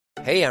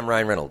Hey, I'm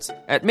Ryan Reynolds.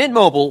 At Mint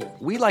Mobile,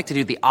 we like to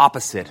do the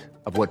opposite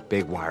of what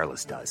Big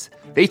Wireless does.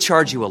 They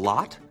charge you a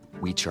lot,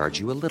 we charge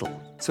you a little.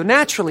 So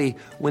naturally,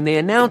 when they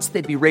announced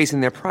they'd be raising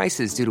their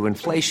prices due to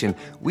inflation,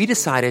 we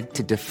decided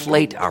to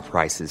deflate our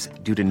prices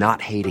due to not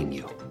hating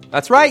you.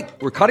 That's right.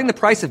 We're cutting the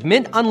price of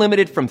Mint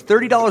Unlimited from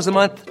 $30 a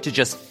month to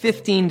just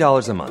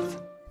 $15 a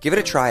month. Give it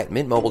a try at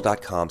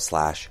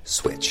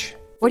mintmobile.com/switch.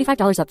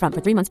 $45 up front for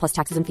 3 months plus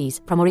taxes and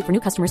fees. Promo rate for new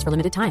customers for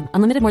limited time.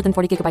 Unlimited more than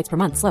 40 gigabytes per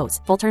month. Slows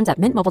full terms at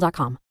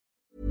mintmobile.com.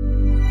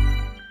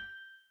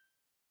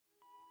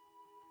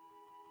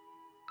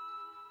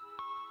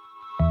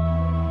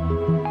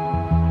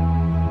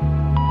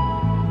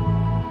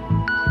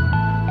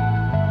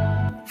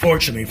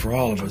 Fortunately for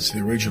all of us, the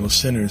original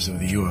sinners of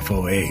the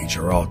UFO age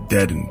are all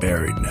dead and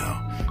buried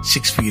now,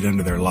 6 feet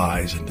under their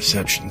lies and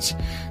deceptions.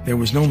 There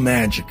was no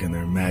magic in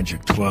their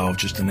Magic 12,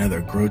 just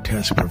another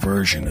grotesque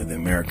perversion of the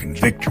American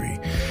victory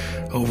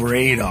over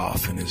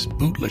Adolf and his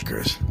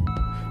bootlickers.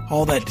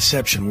 All that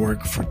deception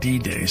worked for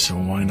D-Day, so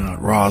why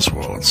not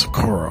Roswell and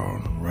Socorro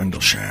and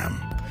Rendlesham?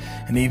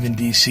 And even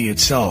D.C.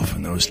 itself,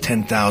 and those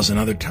 10,000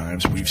 other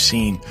times we've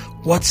seen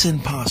what's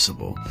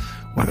impossible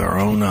with our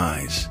own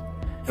eyes.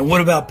 And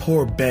what about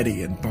poor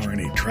Betty and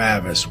Barney,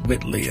 Travis,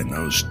 Whitley, and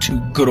those 2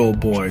 good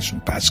old boys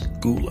from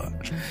Pascagoula?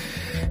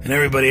 And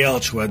everybody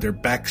else who had their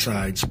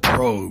backsides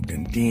probed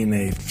and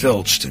DNA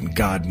filched and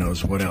God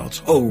knows what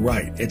else. Oh,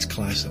 right, it's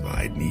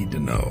classified, need to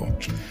know.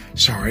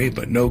 Sorry,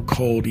 but no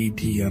cold ET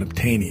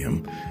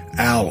unobtainium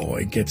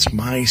alloy gets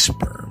my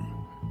sperm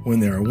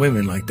when there are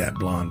women like that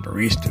blonde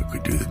barista who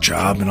could do the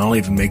job, and I'll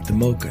even make the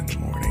mocha in the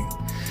morning.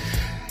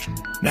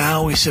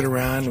 Now we sit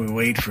around and we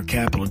wait for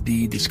capital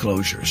D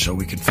disclosure so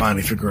we can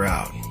finally figure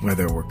out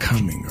whether we're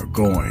coming or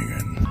going.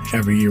 And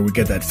every year we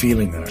get that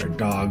feeling that our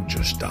dog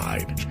just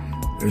died.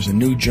 There's a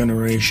new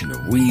generation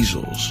of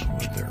weasels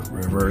with their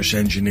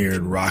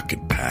reverse-engineered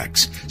rocket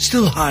packs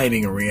still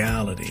hiding a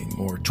reality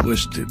more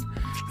twisted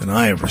than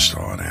I ever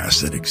saw on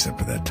acid, except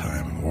for that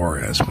time in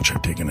Juarez, which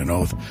I've taken an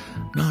oath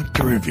not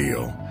to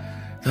reveal,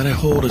 that I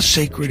hold as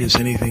sacred as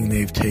anything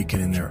they've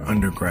taken in their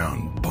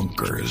underground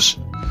bunkers.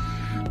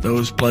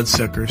 Those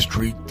bloodsuckers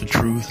treat the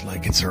truth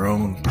like it's their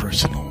own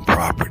personal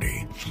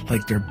property,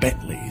 like their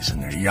Bentleys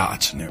and their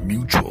yachts and their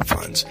mutual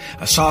funds.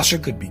 A saucer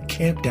could be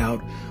camped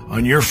out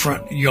on your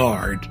front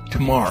yard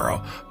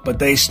tomorrow, but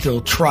they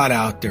still trot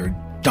out their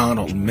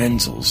Donald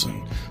Menzels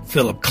and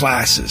Philip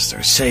Classes,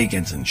 their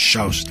Sagans and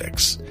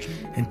Shostak's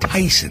and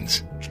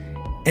Tysons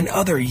and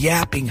other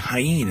yapping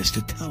hyenas to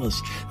tell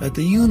us that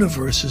the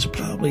universe is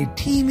probably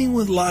teeming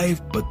with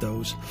life, but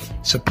those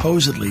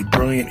supposedly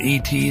brilliant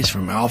ETs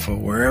from Alpha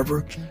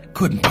wherever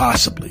couldn't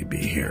possibly be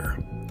here.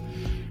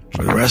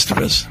 For the rest of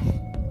us,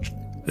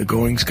 the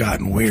going's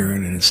gotten weird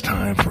and it's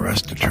time for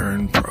us to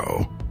turn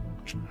pro.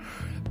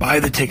 Buy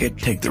the ticket,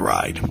 take the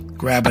ride.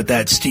 Grab at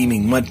that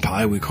steaming mud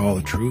pie we call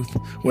the truth,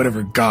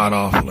 whatever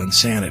god-awful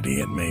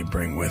insanity it may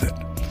bring with it.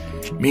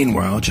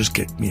 Meanwhile, just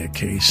get me a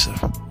case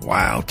of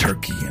Wild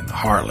Turkey and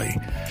Harley.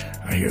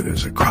 I hear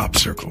there's a crop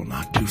circle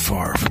not too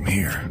far from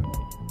here.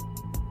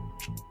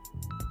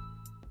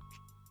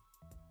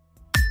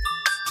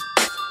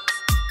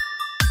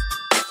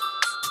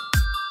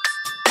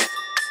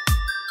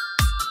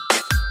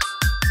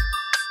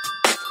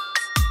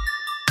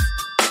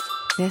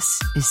 This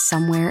is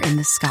Somewhere in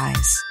the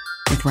Skies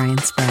with Ryan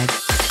Sprague.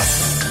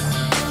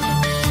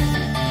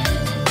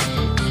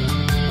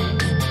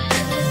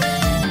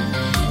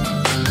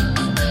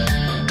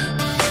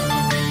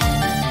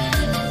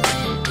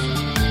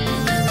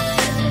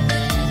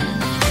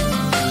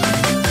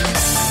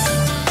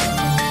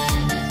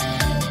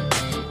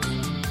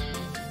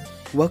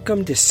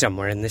 Welcome to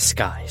Somewhere in the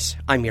Skies.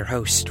 I'm your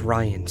host,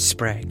 Ryan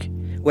Sprague.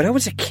 When I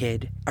was a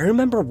kid, I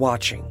remember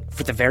watching,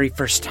 for the very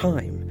first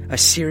time, a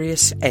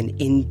serious and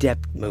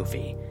in-depth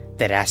movie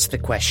that asked the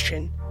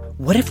question,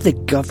 what if the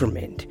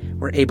government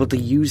were able to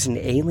use an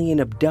alien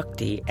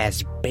abductee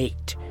as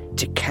bait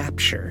to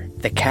capture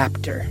the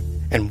captor?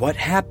 And what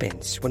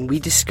happens when we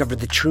discover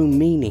the true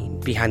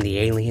meaning behind the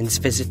aliens'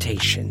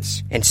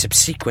 visitations and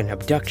subsequent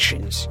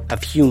abductions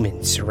of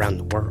humans around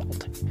the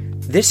world?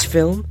 This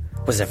film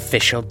was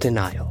Official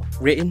Denial,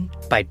 written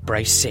by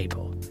Bryce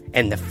Zabel,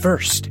 and the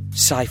first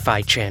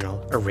Sci-Fi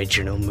Channel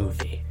original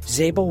movie.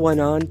 Zabel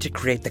went on to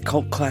create the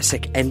cult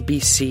classic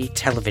NBC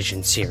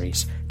television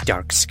series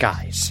Dark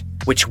Skies,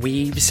 which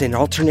weaves an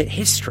alternate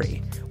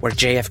history where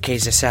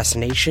JFK's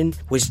assassination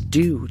was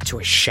due to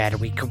a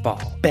shadowy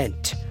cabal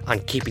bent on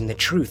keeping the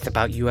truth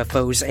about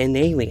UFOs and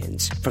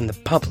aliens from the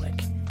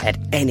public at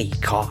any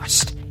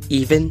cost,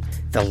 even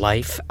the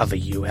life of a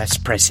U.S.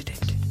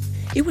 president.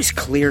 It was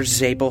clear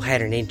Zabel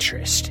had an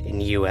interest in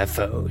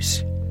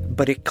UFOs,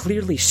 but it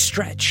clearly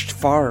stretched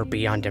far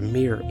beyond a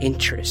mere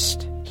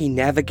interest. He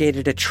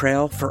navigated a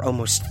trail for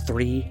almost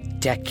 3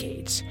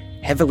 decades,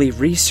 heavily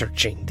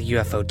researching the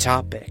UFO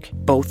topic,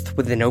 both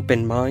with an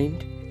open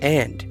mind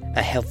and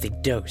a healthy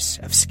dose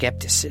of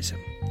skepticism.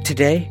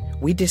 Today,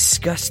 we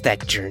discuss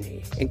that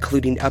journey,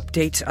 including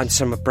updates on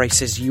some of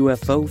Bryce's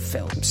UFO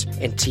films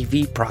and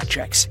TV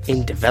projects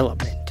in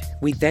development.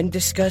 We then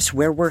discuss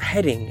where we're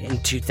heading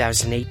in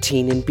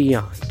 2018 and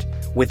beyond,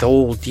 with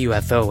old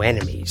UFO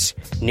enemies,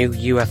 new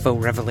UFO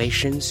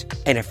revelations,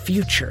 and a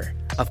future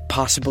of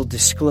possible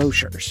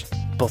disclosures,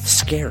 both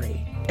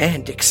scary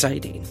and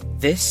exciting.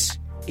 This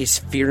is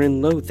Fear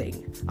and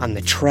Loathing on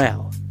the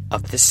Trail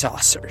of the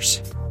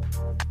Saucers.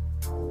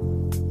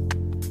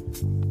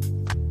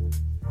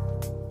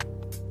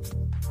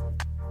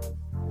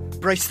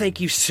 Bryce, thank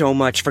you so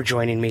much for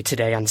joining me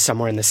today on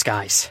Somewhere in the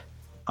Skies.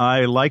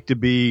 I like to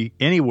be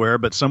anywhere,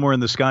 but somewhere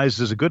in the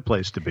skies is a good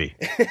place to be.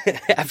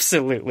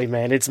 Absolutely,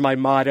 man. It's my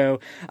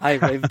motto. I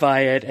live by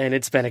it, and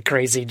it's been a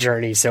crazy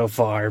journey so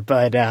far.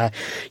 But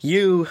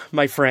you,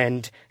 my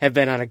friend, have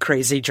been on a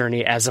crazy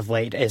journey as of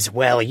late as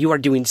well. You are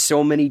doing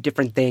so many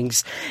different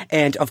things.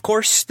 And, of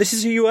course, this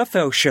is a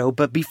UFO show,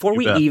 but before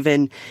we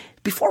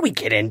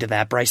get into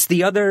that, Bryce,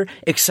 the other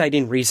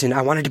exciting reason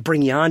I wanted to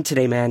bring you on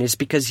today, man, is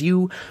because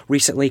you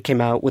recently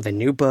came out with a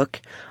new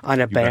book on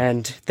a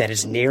band that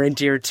is near and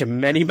dear to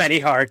many, many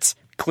hearts,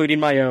 including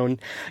my own.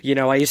 You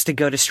know, I used to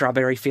go to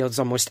Strawberry Fields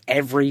almost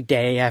every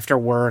day after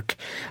work,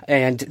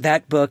 and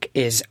that book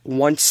is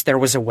Once There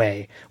Was a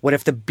Way. What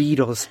if the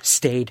Beatles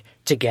stayed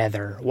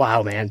together?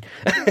 Wow, man.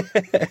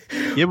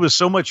 It was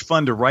so much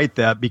fun to write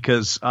that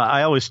because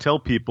I always tell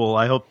people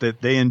I hope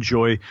that they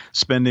enjoy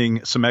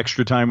spending some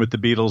extra time with the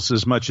Beatles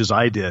as much as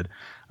I did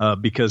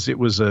because it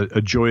was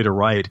a joy to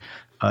write.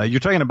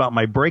 You're talking about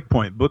my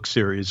Breakpoint book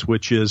series,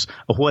 which is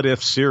a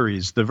what-if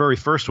series. The very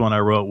first one I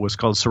wrote was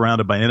called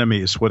Surrounded by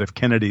Enemies, What If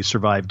Kennedy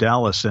Survived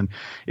Dallas? And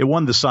it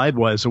won the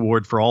Sidewise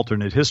Award for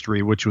Alternate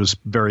History, which was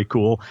very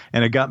cool.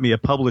 And it got me a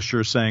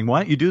publisher saying,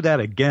 why don't you do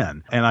that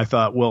again? And I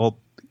thought, well,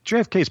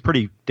 JFK is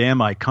pretty damn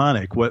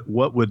iconic.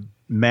 What would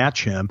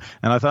match him?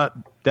 And I thought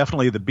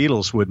definitely the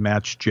Beatles would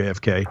match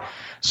JFK.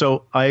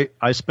 So I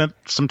spent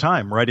some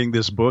time writing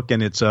this book,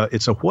 and it's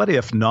a what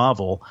if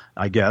novel,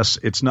 I guess.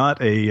 It's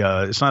not a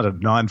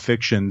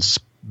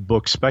nonfiction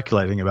book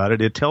speculating about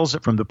it. It tells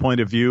it from the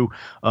point of view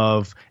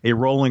of a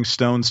Rolling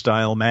Stone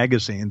style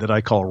magazine that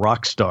I call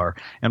Rockstar.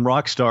 And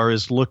Rockstar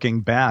is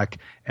looking back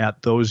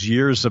at those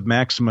years of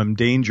maximum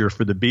danger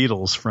for the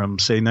Beatles from,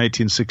 say,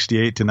 1968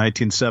 to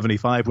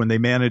 1975 when they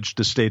managed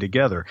to stay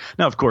together.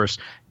 Now, of course,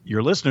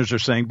 your listeners are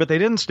saying, but they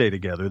didn't stay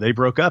together. They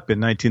broke up in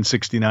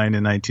 1969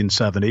 and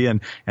 1970.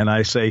 And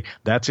I say,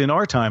 that's in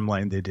our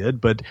timeline they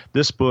did. But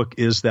this book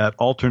is that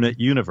alternate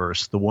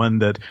universe, the one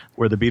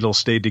where the Beatles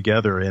stayed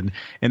together. And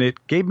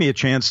it gave me a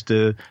chance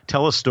to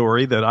tell a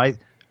story that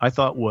I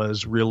thought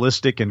was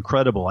realistic and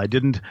credible. I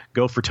didn't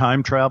go for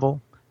time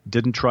travel.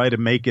 Didn't try to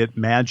make it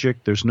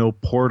magic. There's no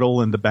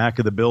portal in the back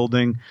of the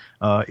building.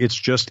 It's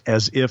just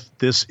as if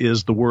this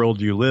is the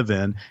world you live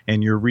in,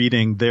 and you're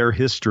reading their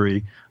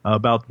history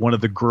about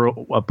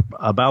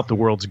about the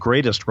world's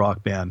greatest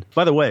rock band.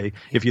 By the way,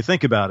 if you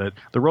think about it,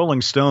 the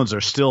Rolling Stones are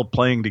still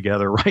playing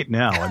together right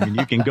now. I mean,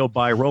 you can go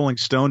buy Rolling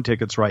Stone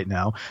tickets right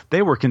now.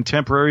 They were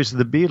contemporaries of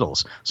the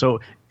Beatles.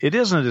 So it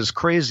isn't as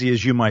crazy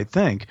as you might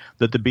think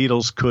that the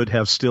Beatles could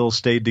have still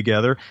stayed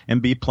together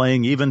and be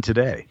playing even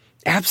today.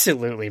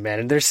 Absolutely, man.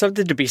 And there's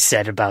something to be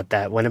said about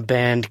that. When a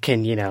band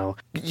can,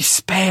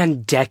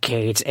 span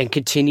decades and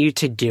continue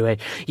to do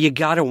it, you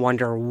gotta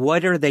wonder,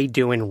 what are they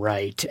doing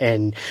right?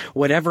 And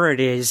whatever it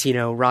is,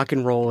 rock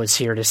and roll is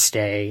here to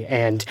stay.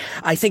 And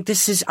I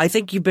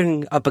think you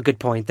bring up a good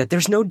point that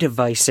there's no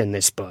device in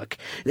this book.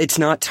 It's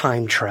not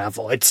time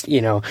travel. It's,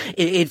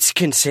 it's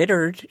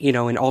considered,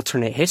 an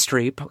alternate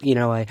history,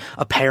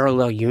 a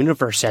parallel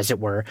universe, as it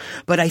were.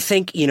 But I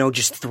think,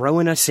 just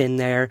throwing us in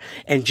there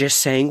and just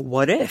saying,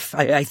 what if?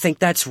 I think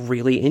that's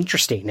really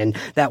interesting. And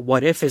that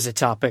what if is a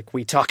topic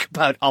we talk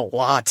about a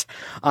lot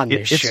on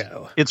this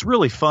show. It's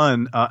really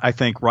fun, I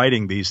think,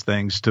 writing these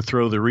things to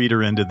throw the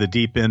reader into the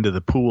deep end of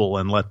the pool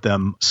and let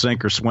them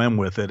sink or swim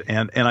with it.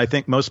 And I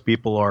think most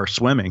people are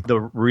swimming. The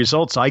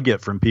results I get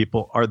from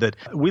people are that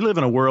we live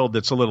in a world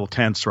that's a little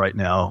tense right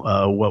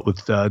now, what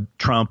with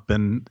Trump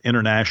and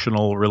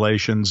international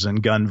relations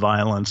and gun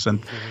violence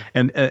and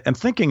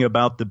thinking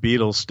about the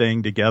Beatles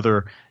staying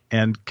together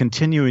and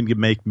continuing to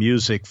make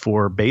music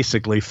for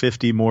basically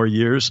 50 more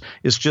years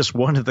is just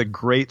one of the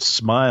great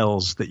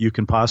smiles that you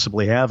can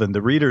possibly have. And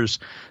the readers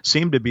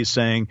seem to be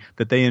saying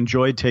that they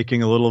enjoyed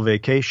taking a little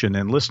vacation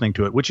and listening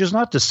to it, which is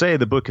not to say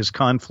the book is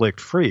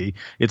conflict-free.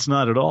 It's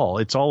not at all.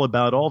 It's all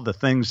about all the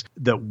things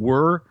that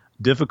were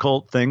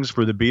difficult things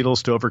for the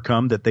Beatles to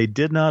overcome that they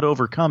did not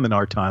overcome in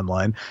our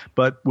timeline,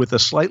 but with a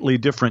slightly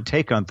different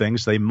take on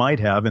things they might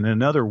have in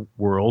another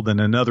world, in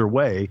another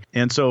way.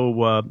 And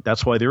so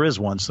that's why there is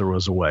Once There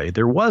Was a Way.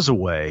 There was a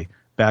way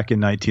back in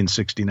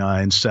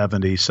 1969,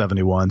 70,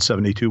 71,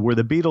 72, where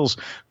the Beatles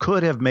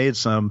could have made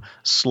some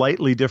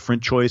slightly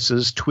different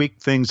choices,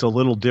 tweaked things a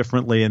little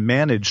differently, and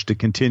managed to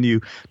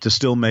continue to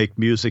still make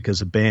music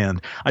as a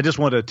band. I just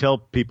want to tell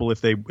people if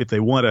they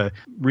want to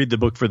read the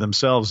book for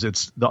themselves,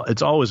 it's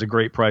always a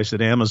great price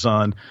at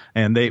Amazon,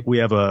 and we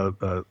have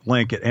a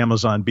link at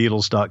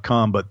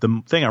AmazonBeatles.com. But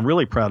the thing I'm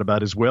really proud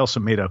about is we also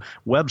made a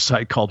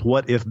website called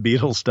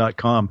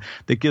WhatIfBeatles.com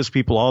that gives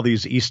people all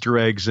these Easter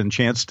eggs and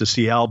chance to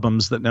see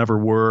albums that never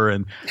were were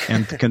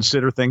and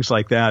consider things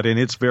like that. And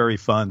it's very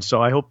fun.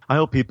 So I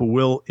hope people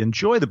will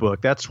enjoy the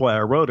book. That's why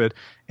I wrote it.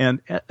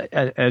 And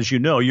as you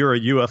know, you're a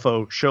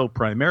UFO show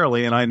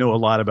primarily, and I know a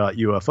lot about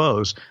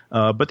UFOs.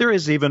 But there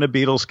is even a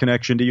Beatles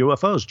connection to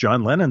UFOs.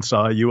 John Lennon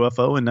saw a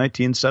UFO in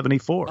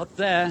 1974. Up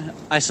there,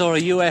 I saw a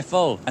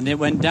UFO, and it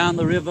went down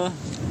the river,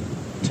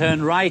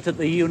 turned right at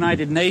the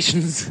United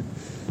Nations,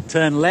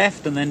 turned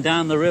left, and then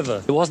down the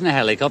river. It wasn't a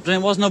helicopter,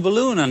 and it wasn't a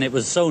balloon, and it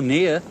was so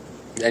near.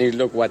 And it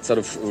looked what, sort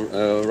of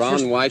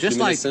round, white,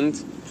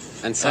 luminescent,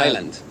 and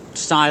silent?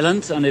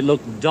 Silent, and it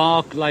looked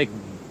dark, like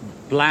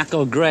black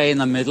or grey in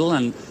the middle,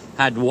 and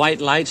had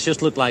white lights,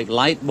 just looked like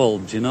light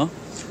bulbs,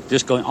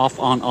 just going off,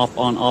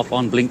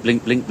 on, blink,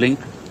 blink, blink, blink,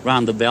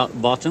 round the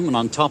bottom, and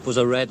on top was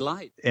a red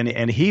light.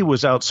 And he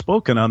was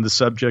outspoken on the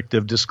subject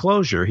of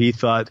disclosure. He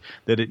thought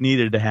that it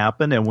needed to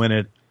happen, and when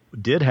it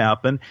did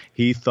happen,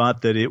 he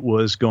thought that it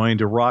was going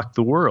to rock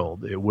the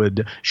world. It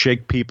would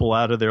shake people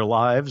out of their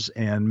lives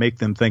and make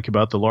them think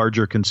about the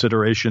larger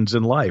considerations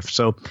in life.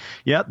 So,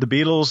 yeah, the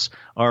Beatles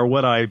are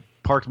what I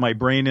parked my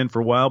brain in for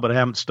a while, but I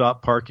haven't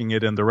stopped parking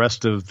it in the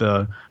rest of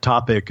the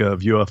topic of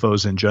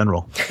UFOs in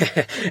general.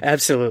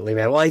 Absolutely,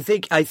 man. Well, I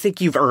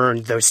think you've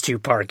earned those 2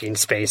 parking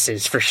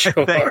spaces for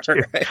sure. Thank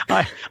you.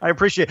 I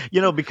appreciate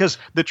it. Because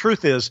the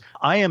truth is,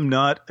 I am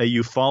not a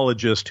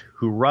ufologist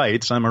who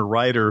writes. I'm a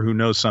writer who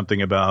knows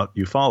something about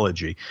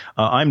ufology.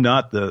 I'm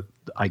not the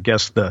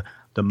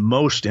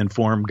most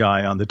informed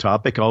guy on the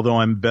topic, although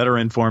I'm better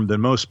informed than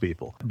most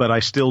people. But I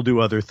still do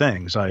other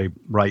things. I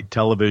write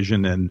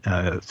television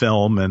and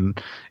film,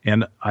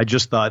 and I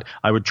just thought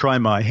I would try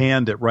my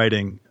hand at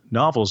writing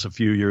novels a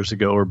few years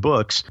ago, or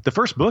books. The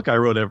first book I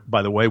wrote,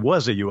 by the way,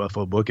 was a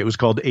UFO book. It was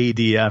called AD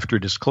After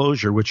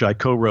Disclosure, which I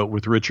co-wrote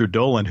with Richard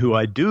Dolan, who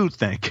I do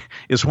think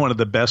is one of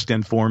the best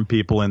informed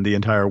people in the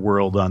entire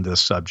world on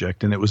this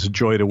subject. And it was a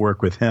joy to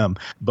work with him.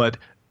 But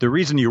the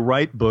reason you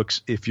write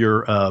books, if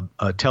you're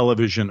a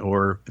television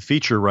or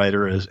feature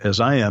writer, as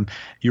I am,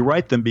 you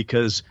write them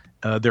because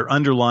they're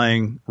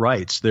underlying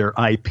rights, they're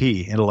IP,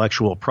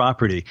 intellectual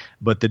property.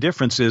 But the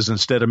difference is,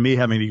 instead of me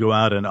having to go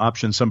out and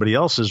option somebody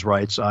else's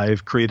rights,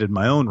 I've created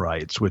my own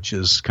rights, which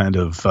is kind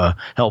of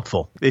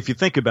helpful. If you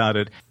think about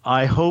it,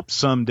 I hope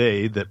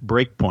someday that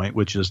Breakpoint,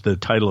 which is the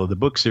title of the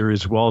book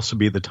series, will also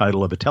be the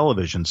title of a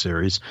television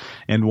series.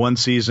 And one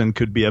season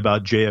could be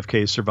about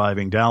JFK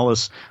surviving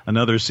Dallas.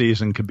 Another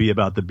season could be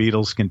about the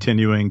Beatles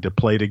continuing to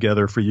play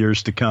together for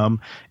years to come.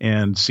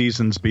 And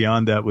seasons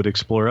beyond that would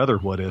explore other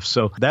what-ifs.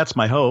 So that's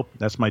my hope.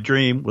 That's my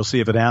dream. We'll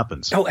see if it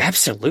happens. Oh,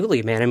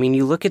 absolutely, man. I mean,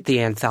 you look at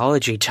the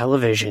anthology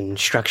television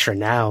structure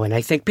now, and I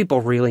think people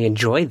really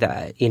enjoy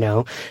that,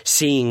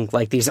 seeing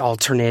like these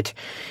alternate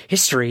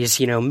histories,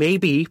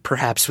 maybe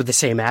perhaps with the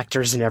same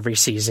actors in every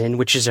season,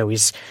 which is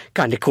always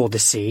kind of cool to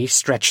see,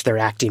 stretch their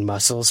acting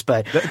muscles.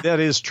 But that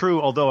is true,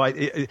 although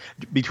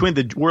between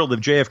the world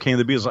of JFK and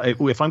the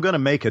Beatles, if I'm going to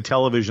make a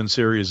television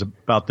series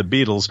about the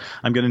Beatles,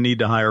 I'm going to need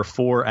to hire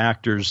 4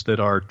 actors that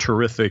are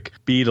terrific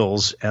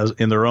Beatles as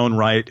in their own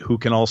right, who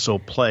can also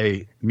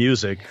play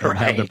music and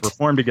have them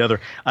perform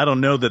together. I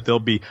don't know that they'll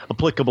be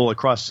applicable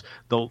across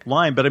the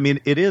line, but I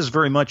mean, it is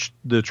very much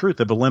the truth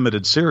of a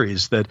limited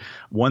series that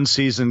one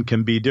season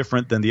can be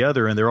different than the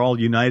other, and they're all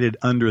united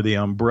under the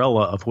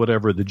umbrella of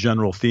whatever the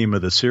general theme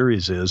of the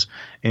series is.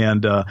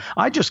 And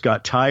I just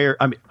got tired.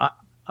 I mean,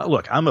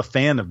 look, I'm a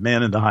fan of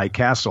Man in the High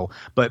Castle,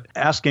 but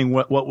asking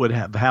what would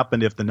have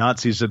happened if the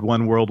Nazis had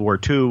won World War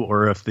II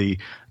or if the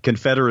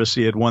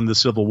Confederacy had won the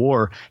Civil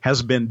War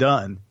has been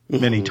done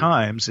many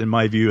times, in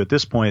my view, at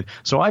this point.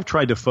 So I've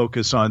tried to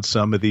focus on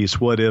some of these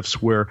what-ifs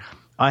where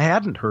I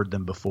hadn't heard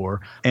them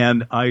before.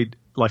 And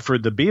like for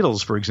the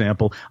Beatles, for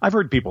example, I've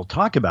heard people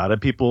talk about it.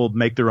 People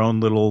make their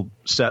own little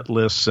set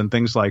lists and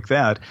things like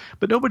that.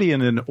 But nobody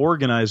in an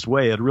organized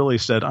way had really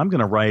said, I'm going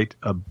to write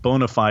a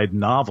bona fide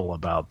novel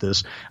about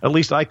this. At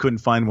least I couldn't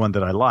find one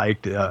that I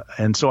liked.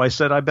 And so I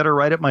said, I better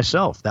write it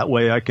myself. That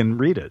way I can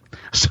read it.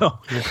 So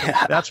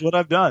that's what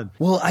I've done.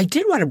 Well, I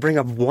did want to bring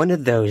up one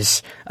of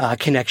those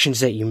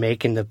connections that you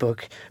make in the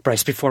book,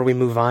 Bryce, before we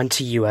move on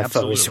to UFOs.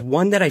 Absolutely.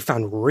 One that I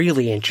found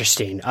really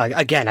interesting.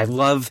 Again, I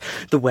love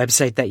the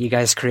website that you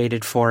guys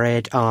created for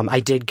it. I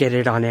did get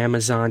it on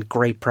Amazon,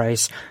 great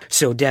price.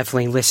 So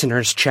definitely,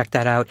 listeners, check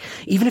that out.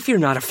 Even if you're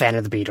not a fan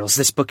of the Beatles,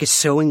 this book is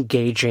so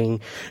engaging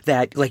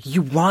that like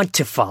you want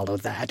to follow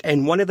that.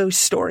 And one of those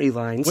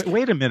storylines.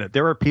 Wait a minute.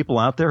 There are people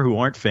out there who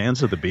aren't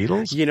fans of the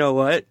Beatles? You know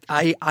what?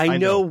 I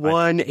know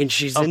one, and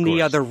she's in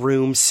the other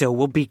room, so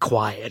we'll be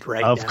quiet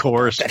right now. Of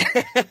course.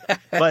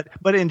 but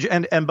by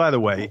the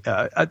way,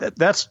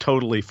 that's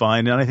totally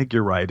fine. And I think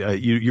you're right.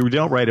 You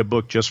don't write a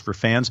book just for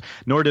fans,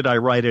 nor did I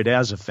write it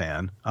as a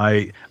fan.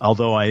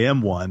 Although I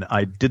am one,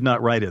 I did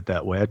not write it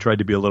that way. I tried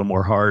to be a little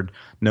more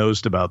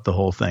hard-nosed about the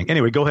whole thing.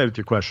 Anyway, go ahead with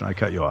your question. I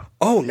cut you off.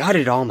 Oh, not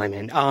at all, my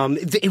man.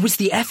 It was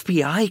the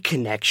FBI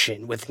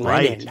connection with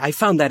Lennon. Right. I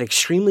found that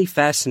extremely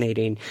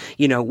fascinating.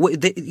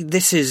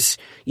 This is,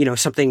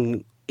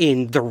 something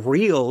in the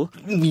real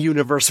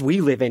universe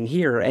we live in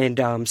here,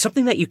 and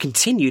something that you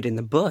continued in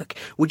the book.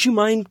 Would you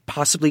mind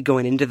possibly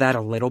going into that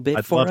a little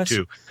bit for us? I'd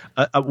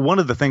love to. One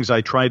of the things I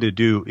try to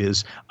do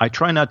is I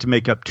try not to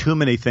make up too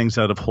many things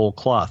out of whole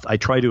cloth. I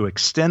try to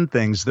extend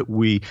things that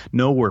we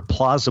know were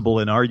plausible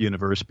in our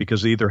universe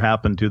because they either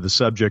happened to the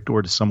subject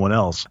or to someone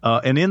else.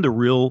 And in the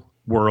real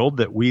world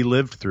that we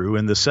lived through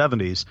in the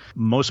 70s,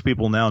 most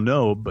people now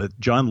know, but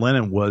John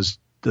Lennon was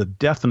the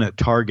definite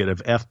target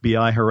of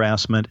FBI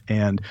harassment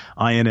and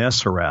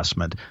INS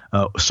harassment,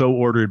 so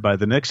ordered by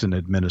the Nixon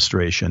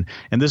administration.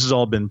 And this has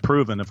all been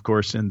proven, of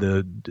course, in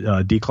the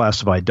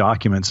declassified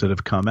documents that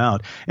have come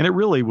out. And it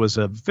really was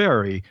a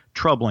very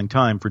troubling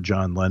time for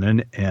John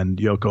Lennon and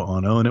Yoko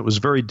Ono, and it was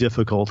very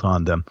difficult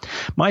on them.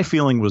 My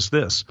feeling was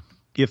this.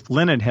 If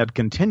Lennon had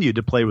continued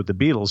to play with the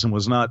Beatles and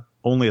was not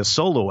only a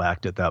solo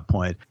act at that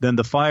point, then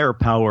the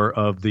firepower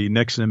of the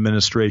Nixon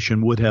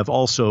administration would have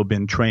also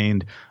been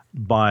trained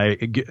by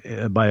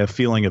a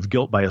feeling of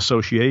guilt by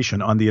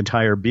association on the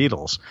entire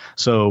Beatles.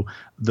 So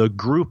the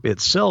group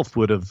itself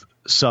would have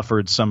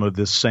suffered some of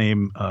this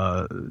same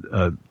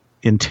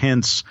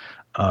intense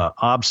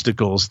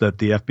obstacles that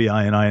the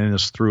FBI and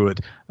INS threw at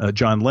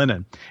John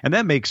Lennon. And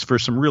that makes for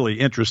some really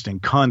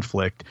interesting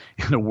conflict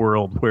in a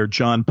world where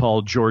John,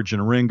 Paul, George,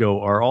 and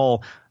Ringo are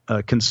all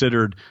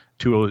considered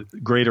to a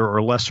greater or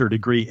lesser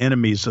degree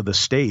enemies of the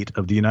state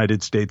of the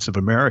United States of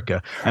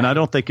America. And I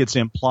don't think it's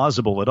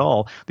implausible at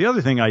all. The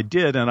other thing I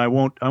did, and I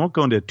won't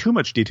go into too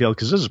much detail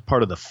because this is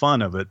part of the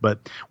fun of it,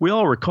 but we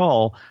all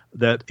recall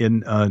that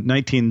in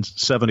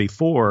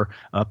 1974,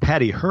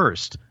 Patty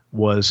Hearst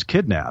was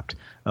kidnapped.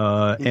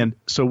 And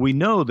so we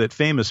know that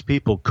famous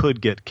people could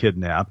get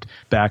kidnapped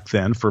back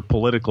then for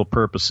political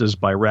purposes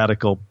by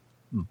radical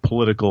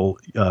political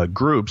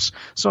groups.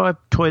 So I've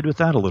toyed with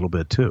that a little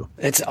bit too.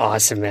 It's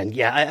awesome, man.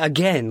 Yeah,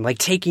 again, like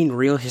taking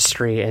real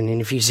history and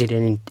infusing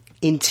it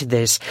into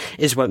this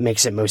is what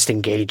makes it most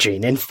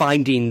engaging, and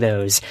finding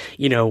those,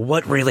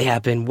 what really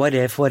happened, what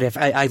if,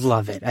 I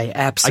love it. I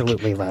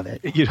absolutely love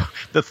it.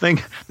 The thing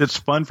that's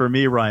fun for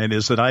me, Ryan,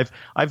 is that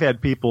I've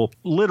had people,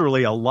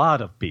 literally a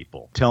lot of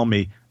people, tell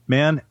me,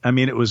 man, I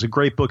mean, it was a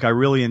great book. I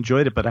really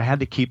enjoyed it, but I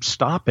had to keep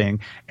stopping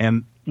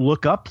and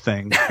look up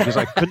things because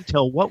I couldn't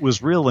tell what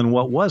was real and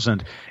what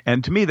wasn't.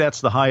 And to me,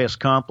 that's the highest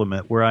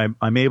compliment, where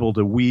I'm able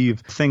to weave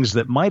things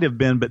that might have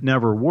been but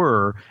never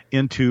were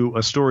into a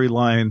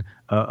storyline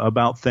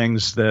about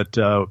things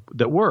that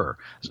were.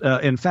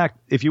 In fact,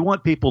 if you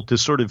want people to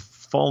sort of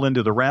fall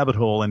into the rabbit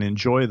hole and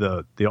enjoy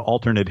the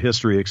alternate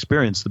history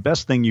experience, the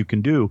best thing you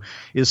can do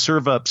is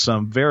serve up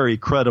some very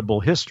credible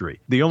history.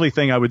 The only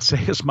thing I would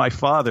say is my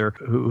father,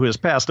 who has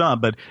passed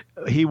on, but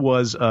he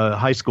was a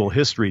high school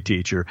history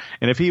teacher.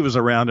 And if he was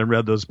around and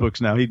read those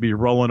books now, he'd be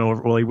rolling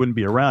over. Well, he wouldn't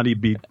be around.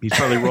 He's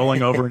probably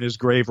rolling over in his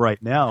grave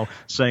right now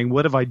saying,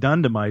 what have I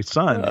done to my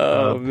son?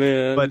 Oh,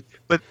 man.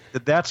 But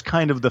that's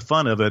kind of the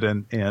fun of it.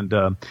 And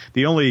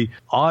the only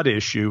odd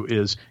issue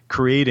is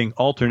creating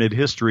alternate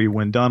history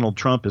when Donald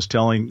Trump is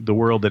telling the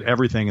world that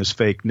everything is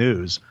fake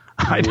news.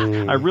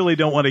 I really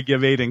don't want to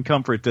give aid and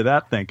comfort to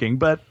that thinking,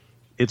 but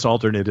it's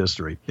alternate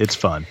history. It's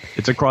fun.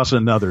 It's across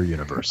another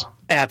universe.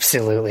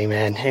 Absolutely,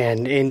 man.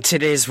 And in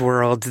today's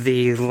world,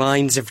 the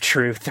lines of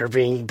truth are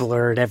being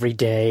blurred every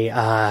day.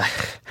 I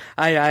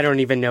don't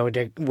even know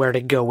where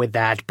to go with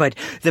that. But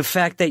the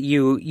fact that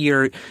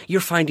you're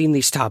finding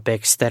these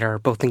topics that are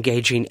both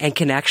engaging and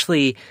can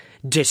actually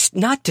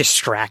not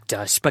distract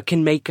us, but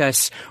can make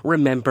us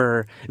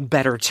remember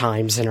better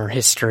times in our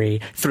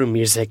history through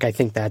music. I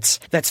think that's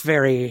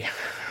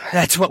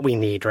what we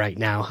need right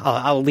now.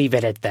 I'll leave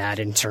it at that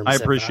in terms of I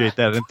appreciate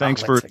that. And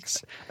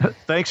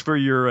thanks for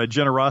your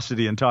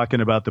generosity in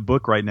talking about the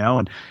book right now.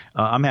 And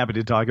I'm happy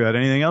to talk about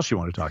anything else you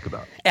want to talk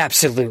about.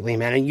 Absolutely,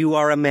 man. And you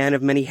are a man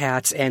of many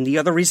hats. And the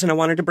other reason I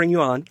wanted to bring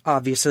you on,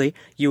 obviously,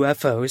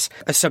 UFOs,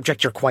 a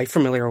subject you're quite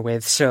familiar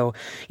with. So,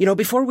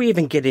 before we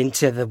even get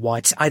into the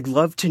what's, I'd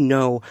love to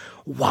know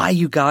why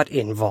you got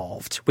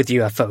involved with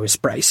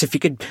UFOs, Bryce. If you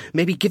could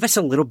maybe give us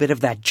a little bit of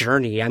that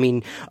journey. I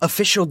mean,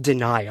 Official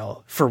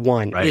Denial, for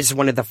one, is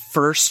one of the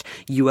first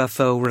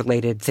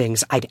UFO-related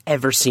things I'd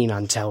ever seen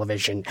on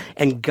television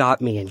and got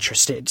me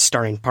interested,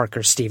 starring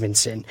Parker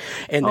Stevenson.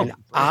 And then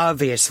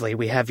obviously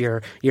we have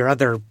your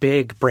other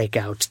big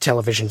breakout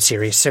television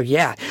series. So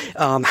yeah,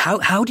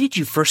 how did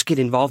you first get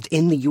involved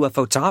in the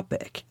UFO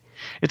topic?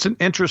 It's an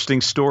interesting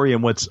story,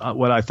 and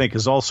what I think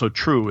is also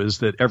true is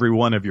that every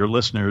one of your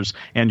listeners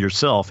and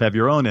yourself have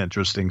your own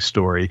interesting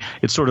story.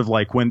 It's sort of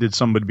like, when did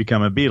somebody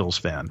become a Beatles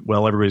fan?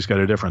 Well, everybody's got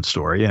a different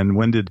story. And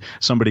when did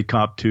somebody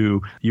cop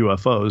to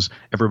UFOs?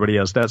 Everybody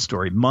has that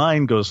story.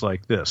 Mine goes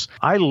like this.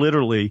 I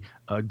literally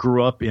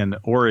grew up in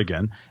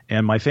Oregon,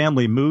 and my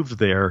family moved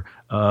there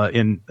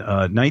in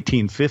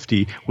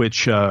 1950,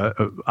 which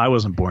I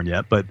wasn't born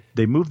yet, but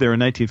they moved there in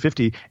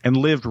 1950 and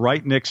lived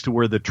right next to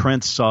where the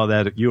Trents saw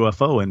that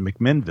UFO in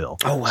McMinnville.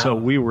 Oh, wow. So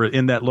we were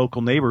in that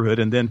local neighborhood.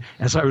 And then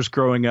as I was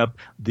growing up,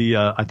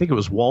 I think it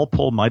was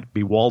Walpole, might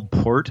be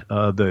Waldport,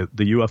 the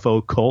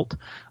UFO cult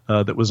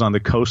that was on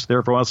the coast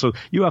there for a while. So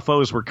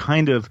UFOs were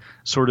kind of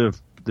sort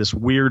of this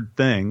weird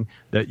thing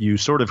that you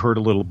sort of heard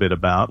a little bit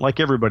about. Like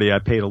everybody, I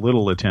paid a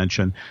little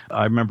attention.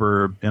 I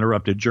remember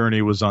Interrupted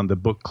Journey was on the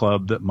book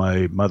club that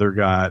my mother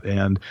got,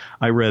 and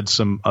I read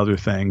some other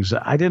things.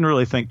 I didn't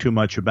really think too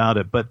much about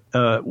it, but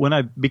when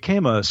I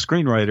became a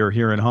screenwriter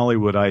here in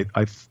Hollywood, I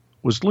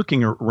was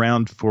looking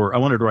around I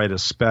wanted to write a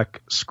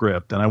spec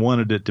script, and I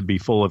wanted it to be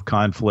full of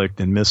conflict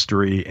and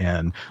mystery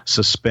and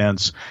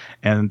suspense.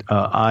 And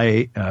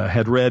I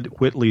had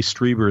read Whitley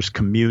Strieber's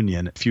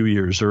Communion a few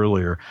years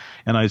earlier,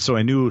 and so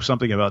I knew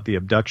something about the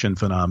abduction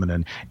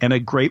phenomenon. And a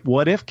great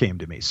what if came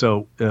to me.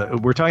 So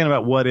we're talking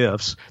about what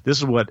ifs. This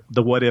is what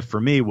the what if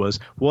for me was.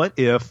 What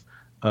if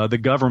the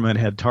government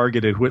had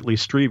targeted Whitley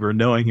Strieber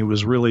knowing he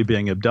was really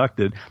being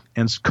abducted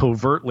and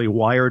covertly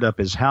wired up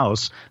his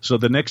house so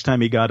the next time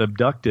he got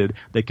abducted,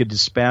 they could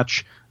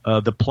dispatch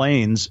the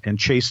planes and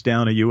chase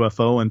down a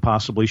UFO and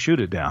possibly shoot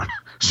it down.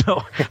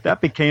 So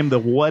that became the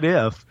what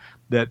if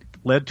that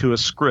led to a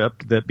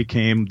script that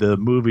became the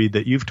movie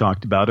that you've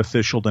talked about,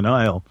 Official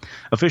Denial.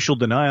 Official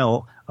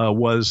Denial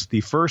was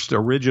the first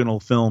original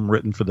film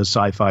written for the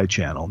Sci-Fi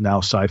Channel, now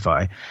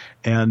Sci-Fi,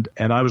 and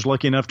I was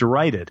lucky enough to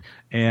write it.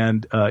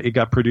 And it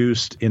got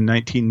produced in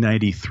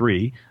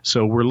 1993,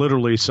 so we're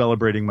literally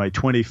celebrating my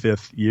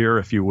 25th year,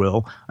 if you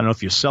will. I don't know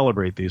if you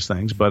celebrate these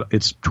things, but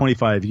it's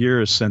 25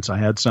 years since I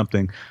had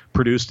something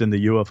produced in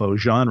the UFO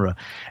genre.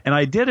 And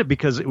I did it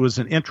because it was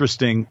an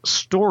interesting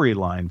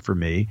storyline for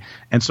me,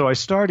 and so I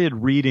started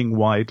reading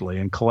widely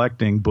and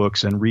collecting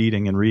books and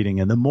reading.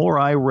 And the more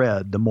I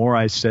read, the more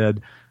I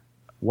said,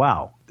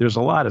 wow, there's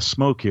a lot of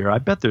smoke here. I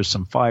bet there's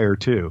some fire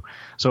too.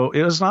 So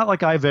it's not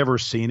like I've ever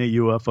seen a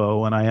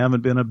UFO, and I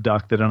haven't been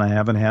abducted, and I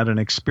haven't had an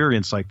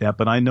experience like that.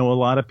 But I know a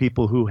lot of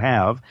people who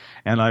have,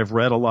 and I've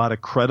read a lot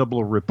of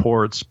credible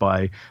reports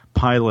by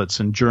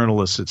pilots and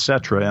journalists,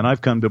 etc. And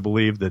I've come to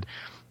believe that,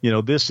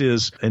 this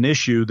is an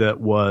issue that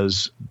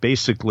was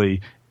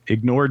basically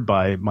ignored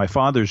by my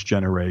father's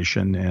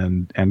generation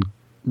and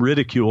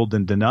ridiculed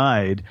and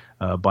denied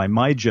by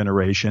my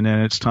generation,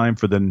 and it's time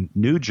for the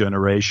new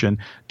generation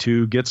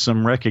to get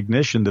some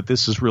recognition that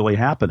this is really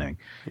happening.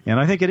 And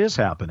I think it is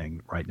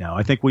happening right now.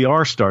 I think we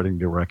are starting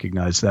to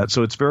recognize that.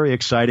 So it's a very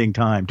exciting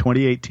time.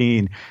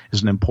 2018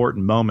 is an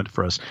important moment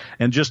for us.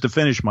 And just to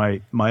finish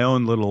my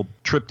own little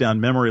trip down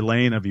memory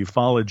lane of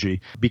ufology,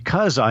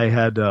 because I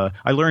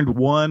learned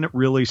one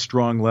really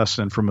strong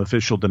lesson from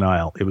Official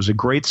Denial. It was a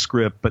great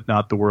script, but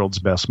not the world's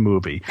best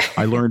movie.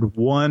 I learned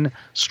one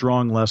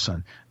strong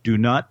lesson. Do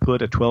not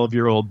put a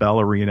 12-year-old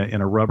ballerina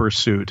in a rubber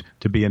suit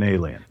to be an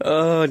alien.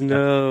 Oh,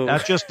 no.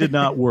 That just did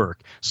not work.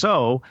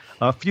 So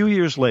a few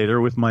years later,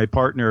 with my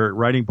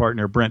writing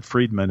partner, Brent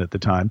Friedman at the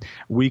time,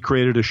 we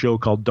created a show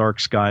called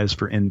Dark Skies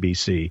for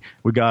NBC.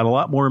 We got a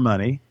lot more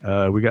money.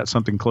 We got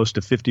something close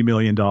to $50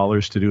 million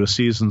to do a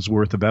season's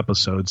worth of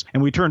episodes.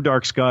 And we turned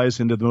Dark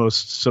Skies into the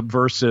most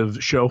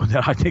subversive show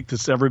that I think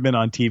that's ever been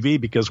on TV,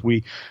 because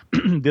we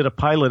did a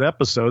pilot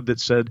episode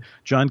that said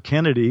John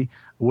Kennedy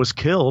was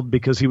killed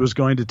because he was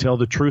going to tell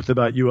the truth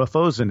about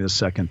UFOs in his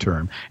second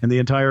term. And the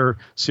entire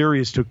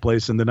series took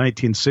place in the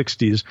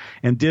 1960s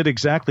and did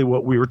exactly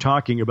what we were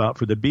talking about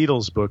for the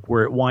Beatles book,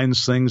 where it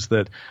winds things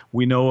that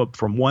we know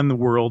from one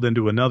world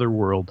into another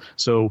world.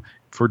 So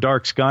for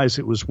Dark Skies,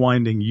 it was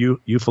winding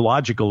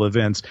ufological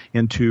events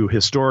into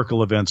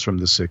historical events from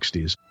the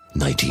 60s.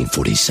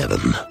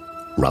 1947,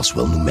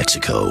 Roswell, New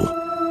Mexico.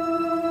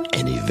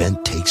 An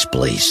event takes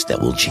place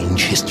that will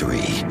change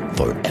history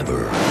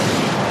forever.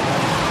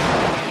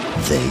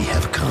 They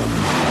have come.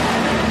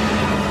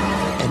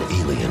 An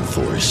alien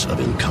force of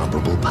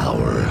incomparable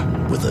power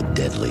with a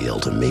deadly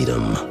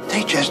ultimatum.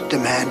 They just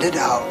demanded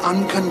our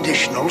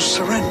unconditional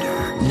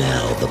surrender.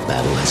 Now the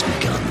battle has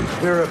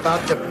begun. We're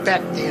about to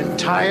bet the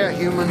entire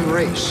human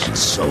race. And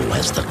so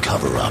has the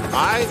cover-up.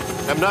 I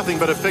am nothing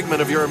but a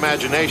figment of your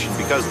imagination,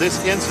 because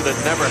this incident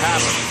never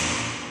happened.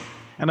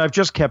 And I've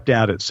just kept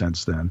at it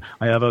since then.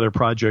 I have other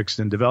projects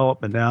in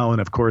development now, and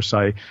of course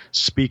I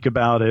speak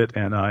about it,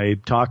 and I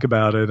talk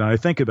about it, and I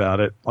think about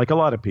it like a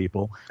lot of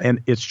people. And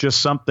it's just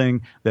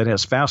something that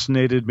has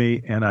fascinated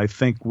me, and I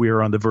think we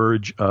are on the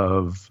verge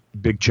of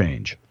big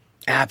change.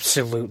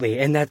 Absolutely.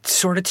 And that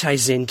sort of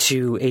ties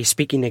into a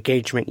speaking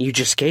engagement you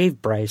just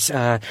gave, Bryce.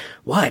 A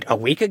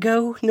week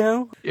ago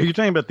now? You're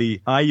talking about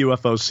the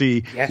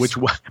IUFOC, yes. Which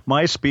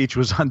my speech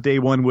was on day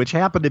one, which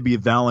happened to be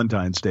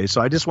Valentine's Day. So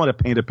I just want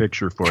to paint a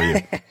picture for you.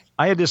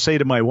 I had to say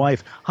to my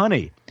wife,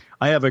 honey,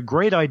 I have a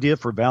great idea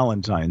for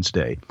Valentine's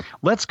Day.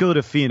 Let's go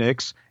to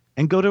Phoenix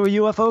and go to a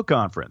UFO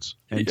conference.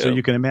 And so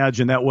you can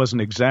imagine that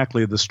wasn't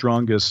exactly the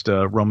strongest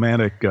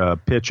romantic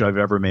pitch I've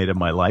ever made in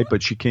my life,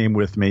 but she came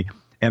with me.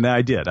 And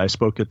I did. I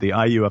spoke at the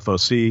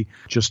IUFOC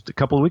just a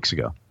couple of weeks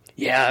ago.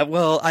 Yeah,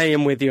 well, I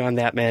am with you on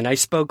that, man. I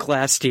spoke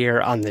last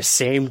year on the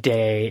same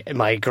day.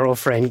 My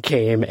girlfriend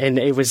came, and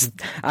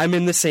I'm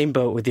in the same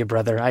boat with you,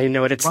 brother. I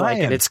know what it's like,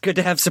 and it's good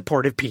to have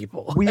supportive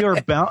people. We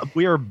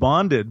are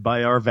bonded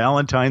by our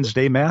Valentine's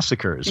Day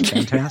massacres.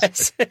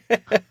 Fantastic. Yes.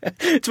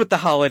 It's what the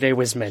holiday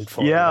was meant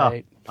for, yeah.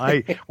 right?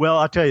 Well,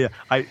 I'll tell you.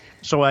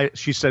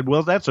 She said,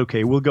 well, that's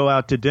okay. We'll go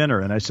out to dinner.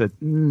 And I said,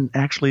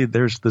 actually,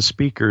 there's the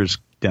speaker's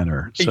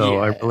dinner, so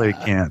I really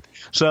can't.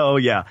 So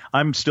yeah,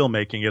 I'm still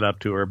making it up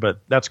to her,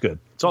 but that's good.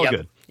 It's all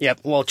good.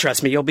 Yep. Well,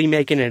 trust me, you'll be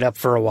making it up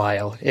for a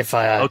while.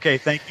 Okay,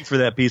 thank you for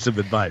that piece of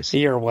advice.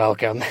 You're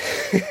welcome.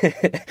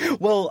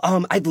 Well,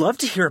 I'd love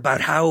to hear about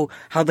how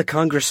the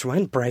Congress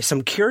went, Bryce.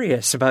 I'm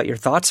curious about your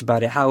thoughts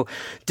about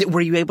it.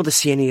 Were you able to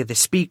see any of the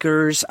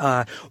speakers?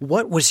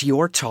 What was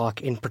your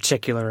talk in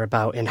particular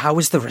about, and how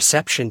was the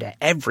reception to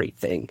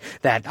everything?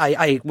 That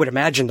I would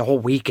imagine the whole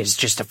week is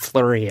just a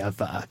flurry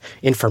of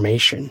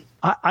information.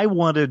 I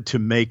wanted to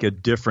make a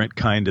different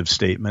kind of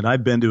statement.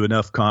 I've been to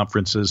enough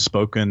conferences,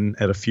 spoken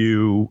at a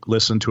few,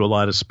 listened to a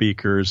lot of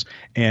speakers,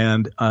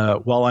 and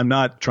while I'm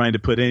not trying to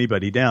put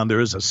anybody down, there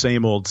is a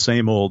same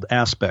old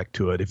aspect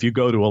to it. If you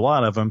go to a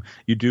lot of them,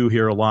 you do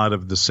hear a lot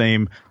of the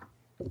same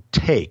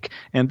take.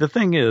 And the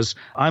thing is,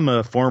 I'm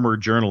a former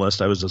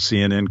journalist. I was a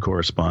CNN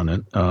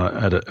correspondent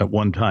at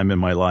one time in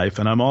my life,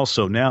 and I'm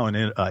also now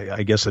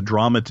I guess a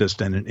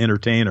dramatist and an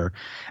entertainer.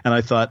 And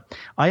I thought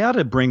I ought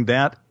to bring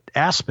that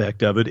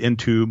aspect of it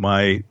into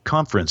my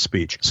conference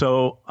speech.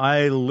 So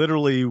I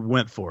literally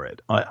went for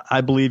it.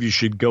 I believe you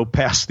should go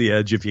past the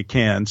edge if you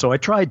can. So I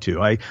tried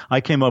to.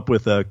 I came up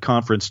with a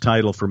conference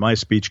title for my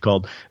speech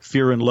called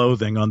Fear and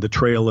Loathing on the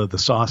Trail of the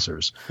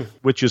Saucers,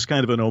 which is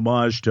kind of an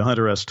homage to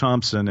Hunter S.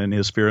 Thompson and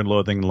his Fear and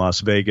Loathing in Las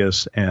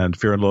Vegas and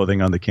Fear and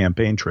Loathing on the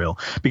campaign trail.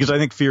 Because I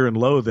think Fear and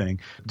Loathing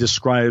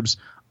describes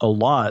a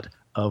lot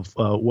of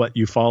what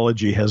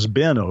ufology has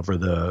been over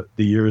the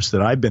years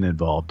that I've been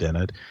involved in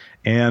it.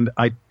 And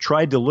I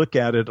tried to look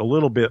at it a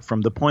little bit from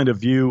the point of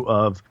view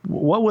of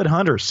what would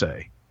Hunter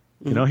say?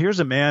 You know, here's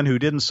a man who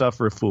didn't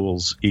suffer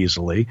fools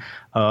easily,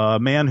 a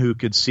man who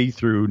could see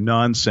through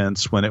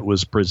nonsense when it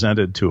was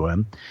presented to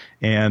him.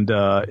 And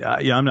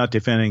I'm not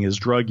defending his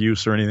drug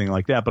use or anything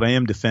like that, but I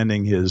am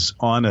defending his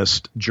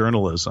honest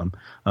journalism,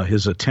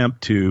 his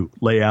attempt to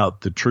lay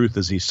out the truth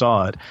as he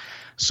saw it.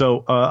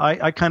 So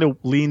I kind of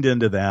leaned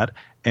into that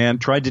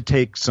and tried to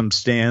take some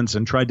stands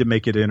and tried to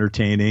make it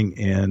entertaining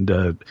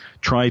and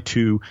try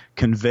to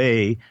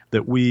convey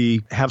that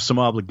we have some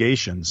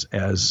obligations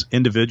as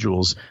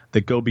individuals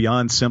that go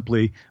beyond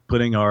simply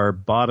putting our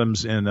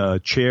bottoms in a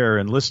chair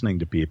and listening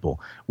to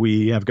people.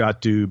 We have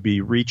got to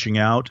be reaching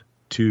out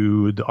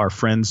to our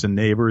friends and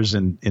neighbors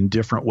in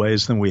different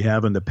ways than we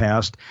have in the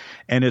past.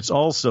 And it's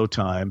also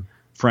time,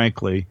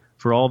 frankly,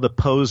 for all the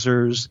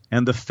posers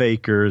and the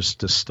fakers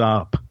to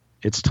stop.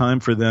 It's time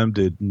for them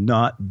to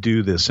not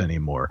do this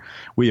anymore.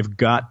 We have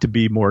got to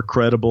be more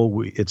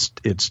credible.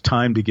 It's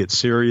time to get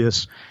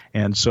serious.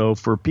 And so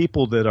for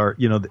people that are,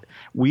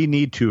 we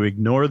need to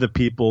ignore the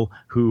people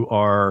who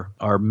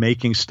are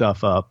making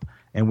stuff up,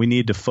 and we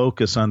need to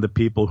focus on the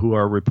people who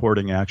are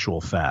reporting actual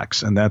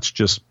facts. And that's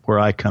just where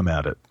I come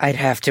at it. I'd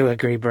have to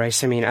agree,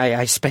 Bryce. I mean,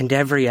 I spend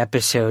every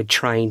episode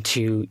trying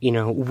to,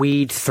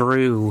 weed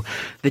through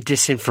the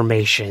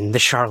disinformation, the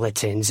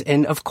charlatans.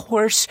 And of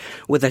course,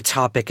 with a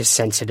topic as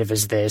sensitive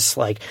as this,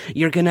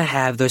 you're going to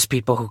have those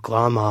people who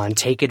glom on,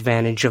 take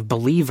advantage of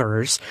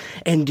believers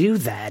and do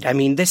that. I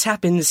mean, this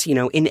happens,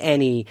 in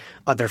any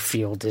other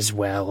field as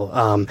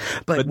well.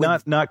 But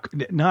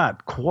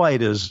not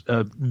quite as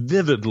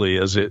vividly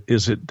as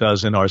it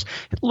does in ours.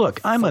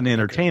 Look, I'm an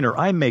entertainer.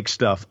 I make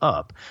stuff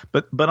up,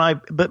 but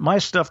my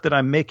stuff that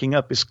I'm making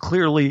up is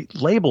clearly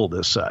labeled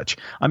as such.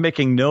 I'm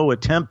making no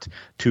attempt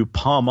to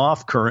palm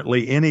off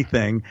currently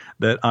anything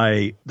that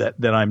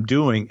I'm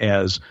doing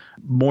as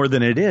more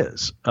than it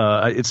is.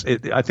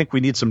 I think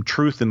we need some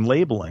truth in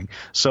labeling.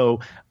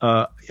 So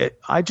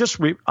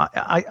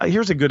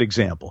here's a good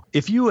example.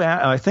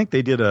 I think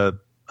they did a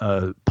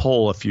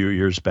poll a few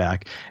years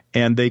back,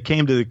 and they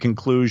came to the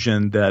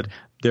conclusion that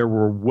there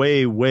were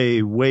way,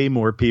 way, way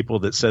more people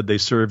that said they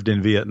served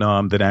in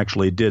Vietnam than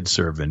actually did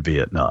serve in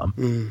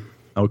Vietnam.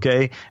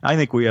 Okay? I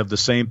think we have the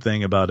same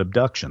thing about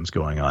abductions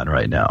going on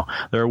right now.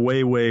 There are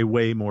way, way,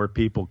 way more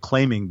people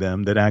claiming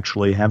them that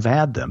actually have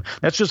had them.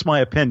 That's just my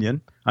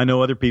opinion. I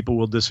know other people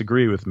will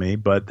disagree with me,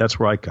 but that's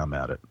where I come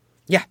at it.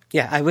 Yeah,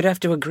 I would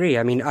have to agree.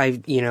 I mean,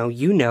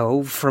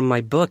 from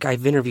my book,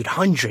 I've interviewed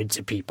hundreds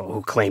of people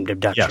who claimed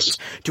abductions.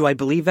 Yes. Do I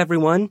believe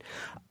everyone?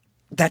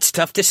 That's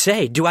tough to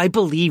say. Do I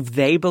believe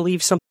they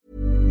believe something?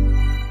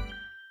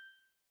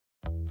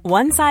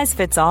 One size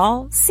fits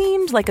all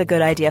seemed like a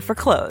good idea for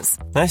clothes.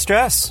 Nice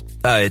dress.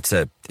 It's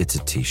a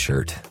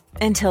t-shirt.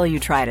 Until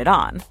you tried it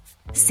on.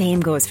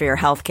 Same goes for your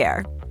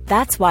healthcare.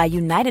 That's why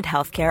United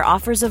Healthcare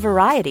offers a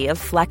variety of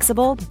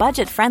flexible,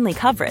 budget-friendly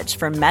coverage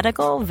for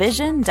medical,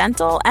 vision,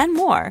 dental, and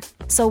more.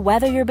 So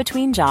whether you're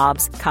between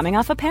jobs, coming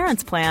off a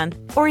parent's plan,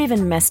 or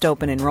even missed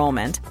open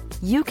enrollment,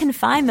 you can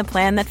find the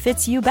plan that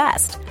fits you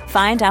best.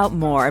 Find out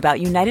more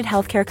about United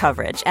Healthcare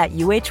coverage at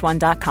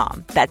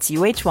uh1.com. That's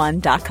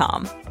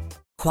uh1.com.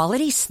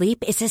 Quality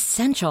sleep is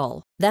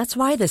essential. That's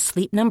why the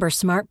Sleep Number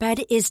Smart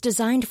Bed is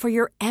designed for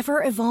your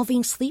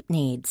ever-evolving sleep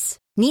needs.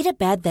 Need a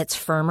bed that's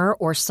firmer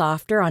or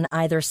softer on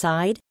either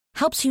side?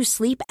 Helps you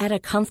sleep at a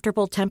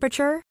comfortable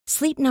temperature?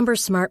 Sleep Number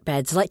Smart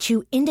Beds let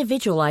you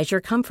individualize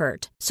your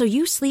comfort so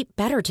you sleep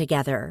better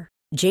together.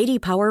 J.D.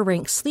 Power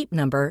ranks Sleep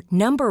Number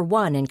number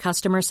 1 in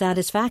customer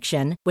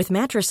satisfaction with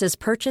mattresses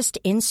purchased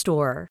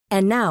in-store.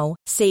 And now,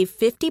 save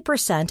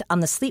 50% on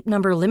the Sleep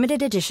Number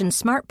Limited Edition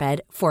Smart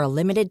Bed for a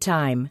limited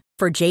time.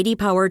 For J.D.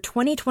 Power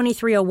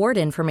 2023 award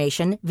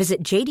information,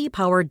 visit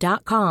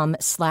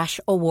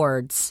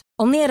jdpower.com/awards.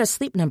 Only at a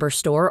Sleep Number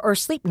store or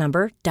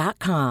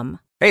sleepnumber.com.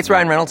 Hey, it's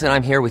Ryan Reynolds, and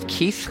I'm here with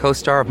Keith,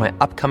 co-star of my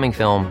upcoming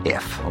film,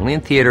 If, only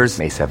in theaters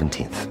May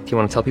 17th. Do you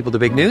want to tell people the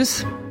big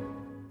news?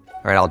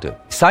 All right, I'll do it.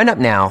 Sign up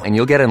now and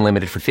you'll get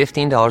unlimited for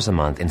 $15 a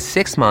month and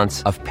 6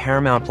 months of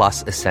Paramount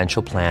Plus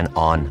Essential Plan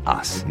on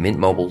us.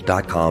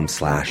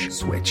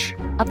 MintMobile.com/switch.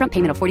 Upfront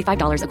payment of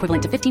 $45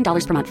 equivalent to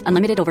 $15 per month.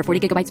 Unlimited over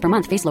 40 gigabytes per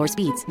month. Face lower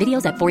speeds.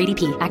 Videos at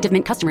 480p. Active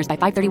Mint customers by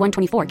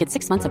 531.24 get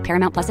 6 months of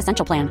Paramount Plus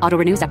Essential Plan. Auto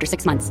renews after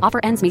 6 months. Offer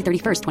ends May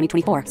 31st,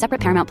 2024.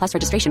 Separate Paramount Plus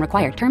registration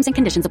required. Terms and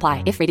conditions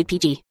apply if rated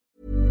PG.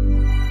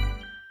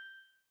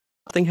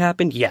 Something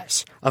happened?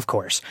 Yes, of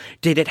course.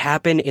 Did it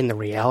happen in the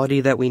reality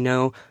that we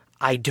know?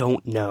 I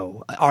don't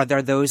know. Are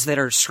there those that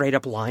are straight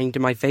up lying to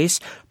my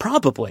face?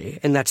 Probably.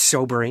 And that's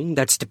sobering.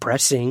 That's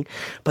depressing.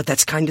 But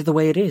that's kind of the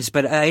way it is.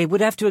 But I would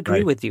have to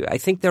agree with you. I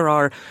think there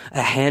are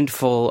a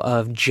handful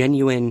of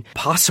genuine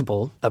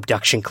possible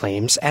abduction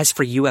claims. As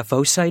for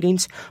UFO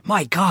sightings,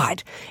 my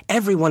God,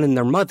 everyone and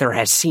their mother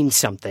has seen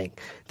something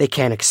they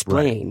can't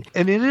explain. Right.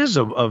 And it is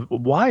a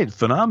wide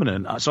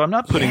phenomenon. So I'm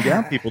not putting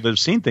down people that have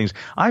seen things.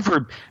 I've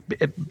heard,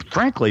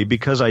 frankly,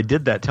 because I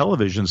did that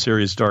television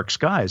series, Dark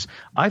Skies,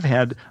 I've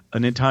had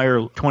an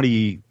entire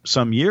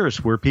 20-some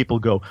years where people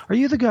go, "Are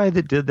you the guy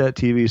that did that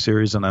TV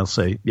series?" And I'll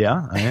say,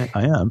 "Yeah,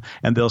 I am."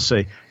 And they'll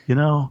say, "You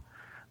know,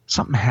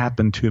 something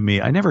happened to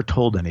me. I never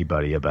told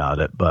anybody about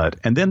it, but,"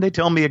 and then they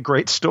tell me a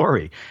great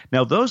story.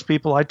 Now, those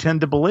people I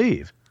tend to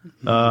believe.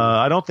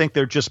 I don't think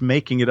they're just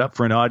making it up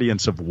for an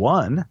audience of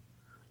one.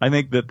 I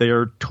think that they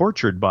are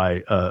tortured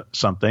by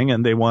something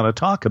and they want to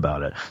talk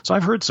about it. So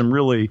I've heard some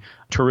really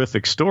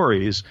terrific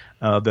stories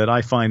that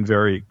I find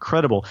very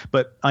credible.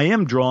 But I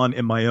am drawn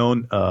in my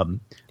own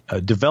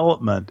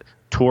development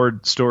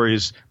toward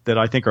stories that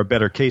I think are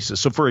better cases.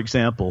 So, for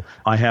example,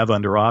 I have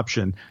under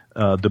option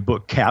the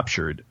book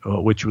Captured,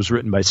 which was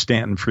written by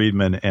Stanton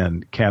Friedman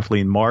and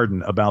Kathleen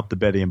Marden about the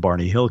Betty and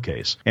Barney Hill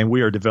case. And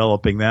we are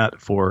developing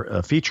that for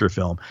a feature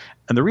film.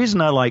 And the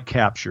reason I like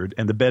Captured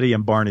and the Betty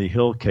and Barney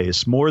Hill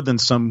case more than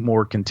some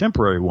more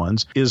contemporary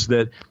ones is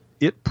that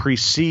it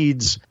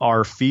precedes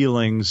our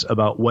feelings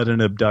about what an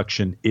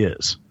abduction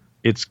is.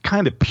 It's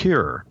kind of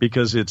pure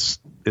because it's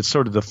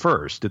sort of the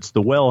first. It's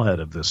the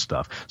wellhead of this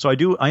stuff. So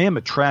I am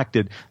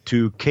attracted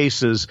to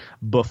cases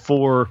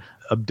before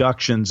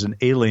abductions and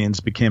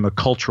aliens became a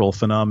cultural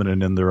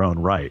phenomenon in their own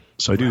right.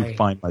 So I do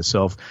find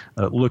myself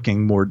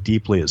looking more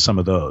deeply at some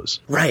of those.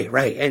 Right.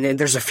 And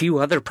there's a few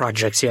other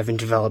projects you have in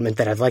development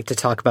that I'd like to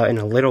talk about in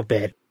a little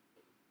bit.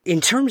 In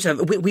terms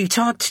of, we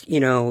talked,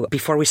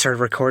 before we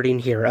started recording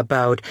here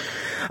about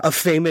a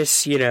famous,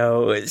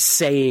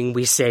 saying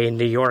we say in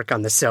New York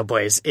on the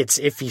subways. It's,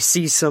 if you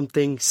see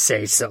something,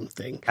 say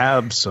something.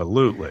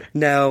 Absolutely.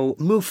 Now,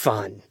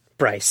 MUFON.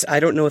 Bryce, I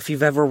don't know if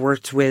you've ever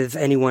worked with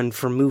anyone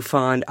from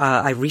MUFON.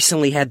 I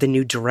recently had the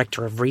new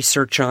director of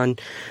research on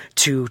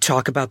to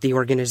talk about the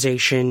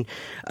organization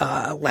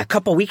a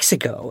couple weeks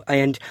ago.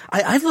 And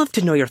I'd love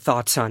to know your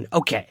thoughts on,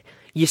 okay,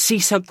 you see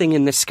something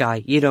in the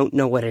sky, you don't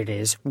know what it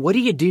is. What do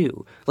you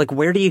do? Like,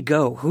 where do you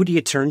go? Who do you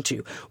turn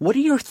to? What are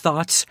your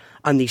thoughts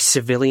on these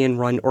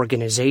civilian-run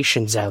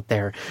organizations out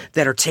there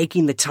that are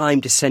taking the time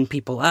to send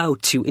people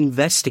out to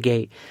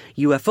investigate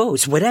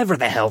UFOs, whatever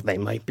the hell they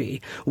might be?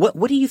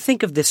 What do you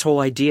think of this whole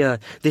idea,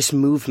 this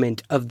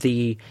movement of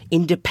the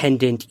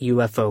independent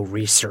UFO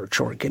research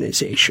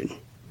organization?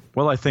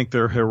 Well, I think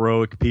they're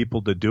heroic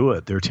people to do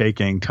it. They're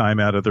taking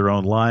time out of their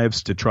own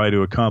lives to try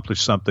to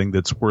accomplish something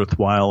that's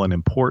worthwhile and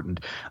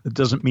important. It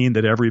doesn't mean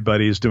that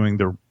everybody is doing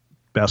their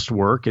best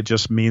work. It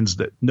just means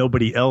that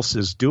nobody else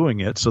is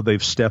doing it, so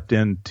they've stepped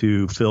in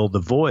to fill the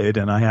void,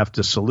 and I have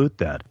to salute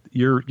that.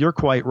 You're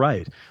quite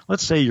right.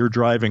 Let's say you're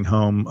driving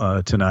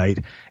home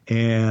tonight,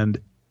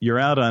 and you're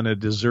out on a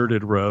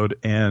deserted road,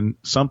 and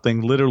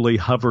something literally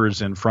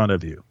hovers in front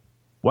of you.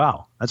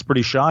 Wow, that's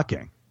pretty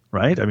shocking,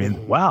 right? I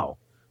mean, wow.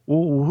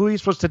 Well, who are you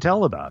supposed to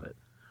tell about it?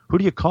 Who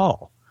do you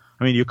call?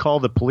 I mean, you call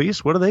the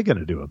police. What are they going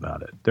to do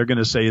about it? They're going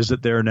to say, is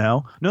it there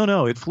now?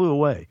 No, it flew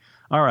away.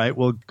 All right,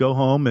 well, go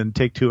home and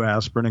take 2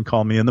 aspirin and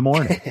call me in the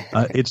morning.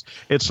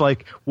 It's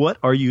like, what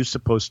are you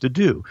supposed to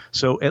do?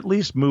 So at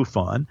least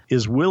MUFON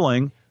is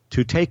willing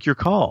to take your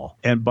call.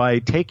 And by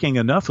taking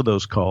enough of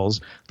those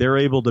calls, they're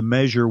able to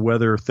measure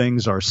whether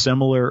things are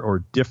similar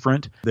or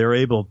different. They're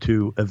able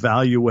to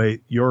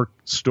evaluate your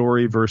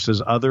story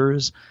versus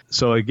others.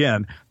 So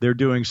again, they're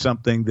doing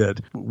something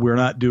that we're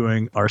not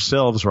doing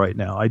ourselves right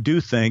now. I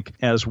do think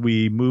as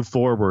we move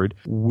forward,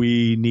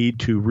 we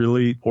need to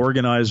really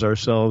organize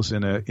ourselves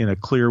in a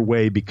clear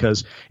way,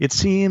 because it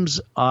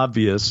seems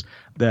obvious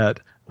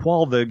that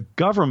while the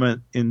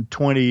government in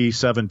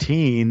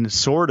 2017,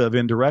 sort of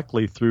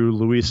indirectly through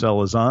Luis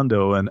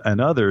Elizondo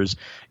and others,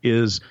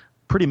 is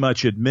pretty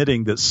much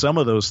admitting that some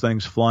of those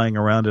things flying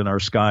around in our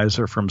skies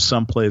are from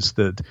someplace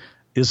that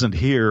isn't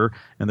here,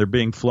 and they're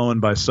being flown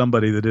by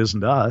somebody that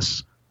isn't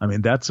us. I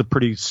mean, that's a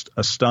pretty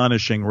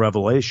astonishing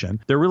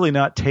revelation. They're really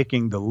not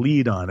taking the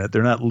lead on it.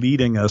 They're not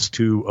leading us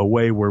to a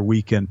way where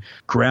we can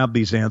grab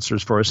these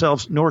answers for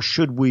ourselves, nor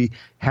should we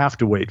have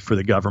to wait for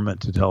the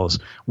government to tell us.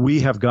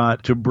 We have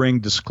got to bring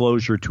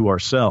disclosure to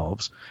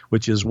ourselves,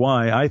 which is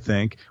why I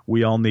think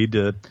we all need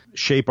to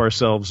shape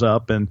ourselves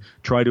up and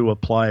try to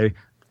apply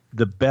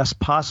the best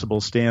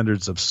possible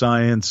standards of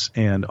science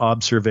and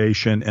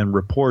observation and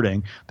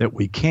reporting that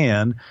we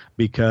can,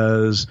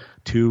 because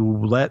to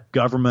let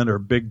government or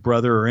Big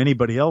Brother or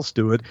anybody else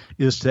do it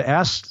is to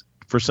ask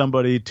for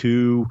somebody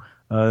to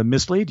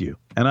mislead you.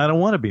 And I don't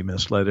want to be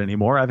misled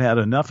anymore. I've had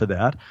enough of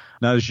that.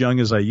 Not as young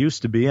as I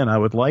used to be, and I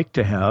would like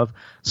to have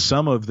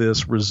some of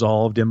this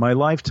resolved in my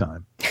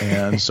lifetime.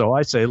 And so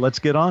I say, let's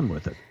get on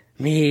with it.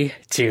 Me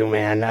too,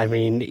 man. I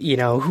mean,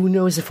 who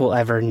knows if we'll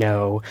ever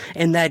know.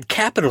 And that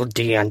capital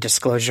D on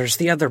disclosure is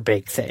the other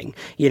big thing.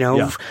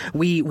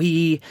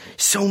 We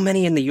so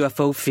many in the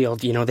UFO field,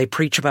 they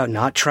preach about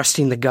not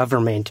trusting the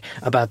government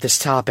about this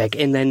topic.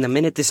 And then the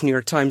minute this New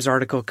York Times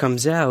article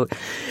comes out,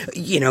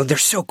 they're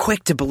so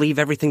quick to believe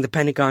everything the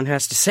Pentagon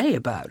has to say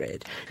about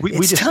it.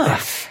 It's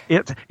tough.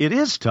 It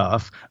is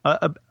tough.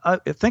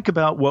 Think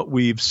about what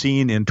we've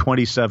seen in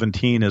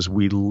 2017 as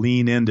we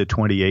lean into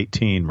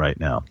 2018 right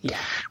now. Yeah.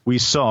 We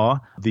saw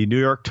the New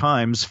York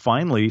Times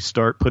finally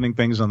start putting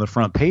things on the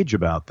front page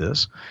about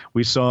this.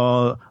 We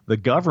saw the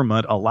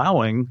government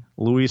allowing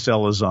Luis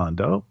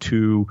Elizondo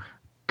to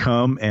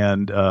come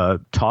and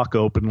talk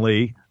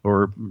openly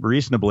or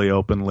reasonably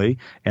openly,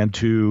 and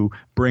to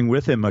bring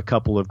with him a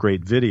couple of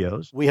great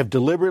videos. We have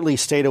deliberately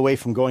stayed away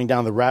from going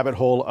down the rabbit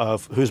hole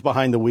of who's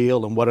behind the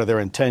wheel and what are their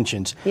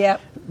intentions. Yeah.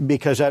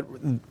 Because a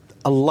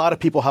lot of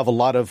people have a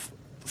lot of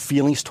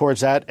feelings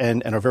towards that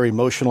and are very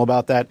emotional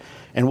about that.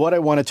 And what I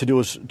wanted to do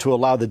is to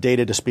allow the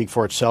data to speak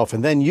for itself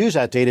and then use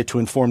that data to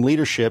inform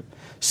leadership,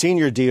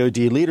 senior DOD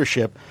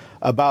leadership,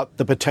 about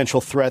the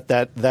potential threat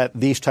that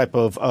these type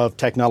of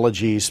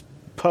technologies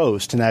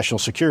pose to national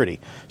security,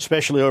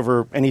 especially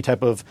over any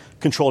type of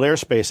controlled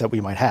airspace that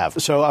we might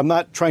have. So I'm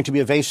not trying to be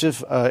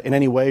evasive in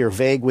any way or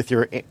vague with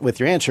your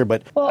answer,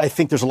 but I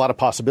think there's a lot of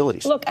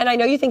possibilities. Look, and I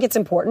know you think it's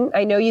important.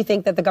 I know you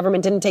think that the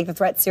government didn't take the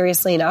threat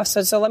seriously enough.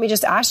 So let me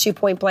just ask you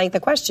point blank the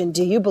question.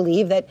 Do you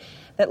believe that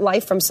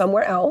life from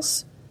somewhere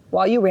else,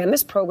 while you ran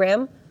this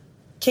program,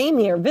 came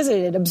here,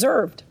 visited,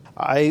 observed?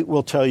 I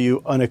will tell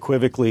you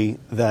unequivocally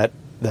that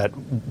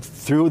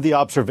through the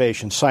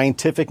observation,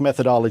 scientific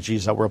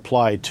methodologies that were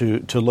applied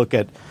to look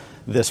at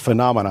this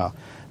phenomena,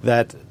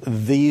 that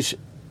these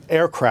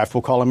aircraft,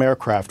 we'll call them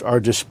aircraft, are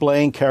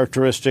displaying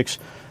characteristics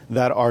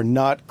that are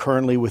not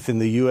currently within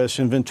the U.S.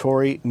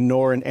 inventory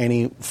nor in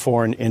any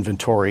foreign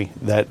inventory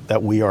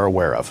that we are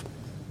aware of.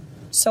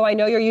 So I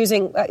know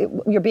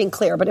you're being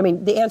clear, but I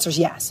mean, the answer is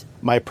yes.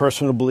 My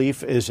personal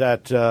belief is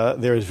that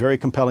there is very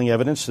compelling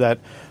evidence that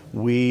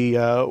we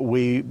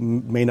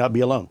may not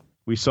be alone.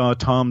 We saw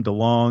Tom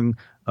DeLonge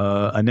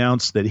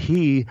announce that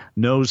he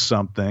knows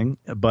something,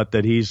 but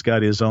that he's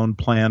got his own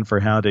plan for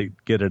how to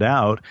get it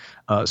out.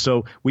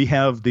 So we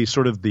have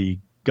the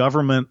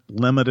government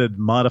limited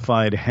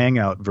modified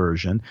hangout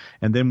version,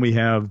 and then we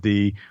have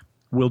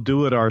we'll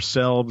do it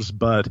ourselves,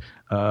 but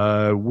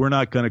we're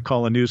not going to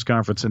call a news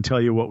conference and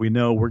tell you what we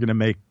know. We're going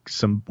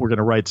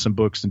to write some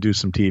books and do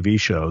some TV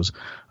shows,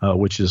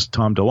 which is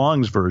Tom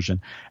DeLonge's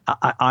version.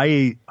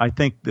 I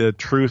think the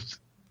truth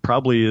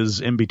probably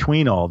is in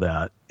between all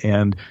that.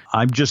 And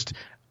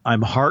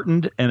I'm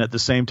heartened. And at the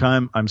same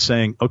time, I'm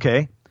saying,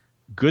 okay,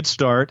 good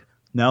start.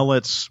 Now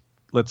let's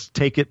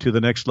take it to the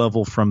next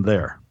level from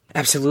there.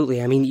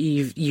 Absolutely. I mean,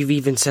 you've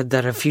even said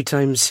that a few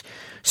times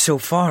so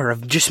far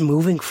of just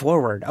moving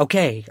forward.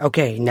 Okay.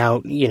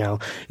 Now,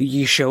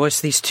 you show us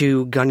these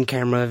two gun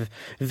camera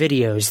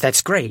videos.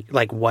 That's great.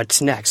 Like,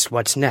 what's next?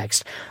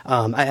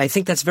 I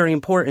think that's very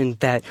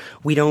important that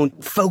we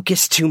don't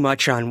focus too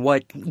much on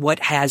what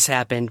has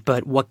happened,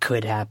 but what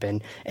could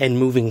happen and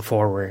moving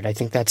forward. I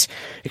think that's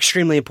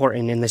extremely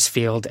important in this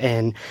field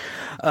and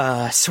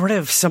sort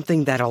of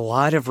something that a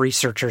lot of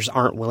researchers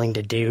aren't willing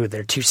to do.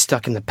 They're too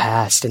stuck in the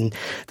past. And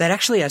that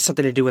actually has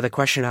something to do with a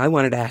question I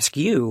wanted to ask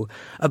you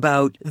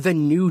about the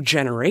new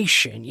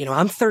generation.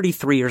 I'm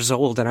 33 years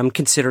old and I'm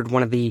considered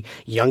one of the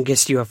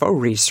youngest UFO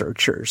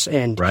researchers.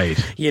 And, right.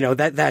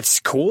 That's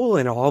cool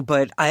and all,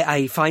 but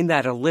I find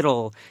that a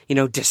little,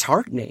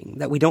 disheartening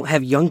that we don't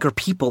have younger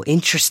people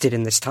interested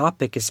in this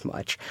topic as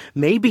much.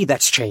 Maybe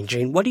that's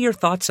changing. What are your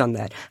thoughts on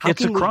that? How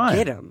can we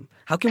get them?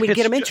 How can we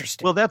get them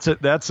interested? Well,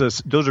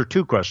 those are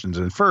two questions.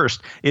 And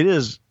first, it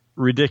is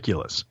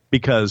ridiculous,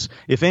 because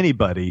if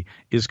anybody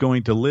is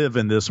going to live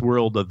in this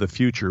world of the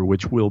future,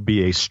 which will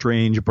be a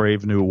strange,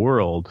 brave new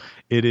world,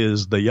 it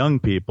is the young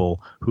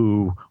people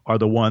who are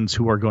the ones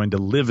who are going to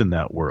live in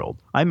that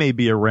world. I may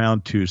be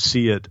around to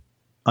see it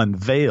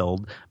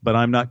unveiled, but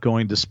I'm not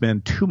going to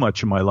spend too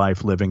much of my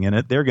life living in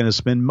it. They're going to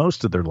spend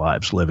most of their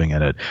lives living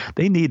in it.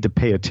 They need to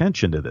pay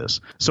attention to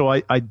this. So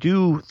I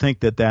do think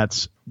that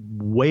that's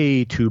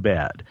way too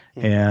bad.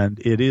 And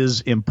it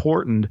is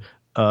important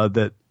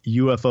that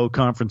UFO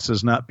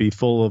conferences not be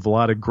full of a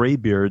lot of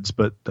graybeards,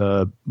 but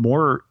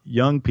more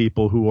young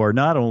people who are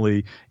not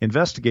only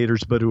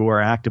investigators, but who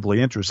are actively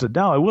interested.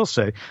 Now, I will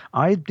say,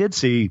 I did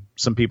see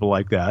some people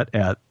like that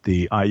at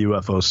the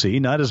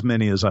IUFOC, not as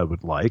many as I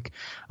would like,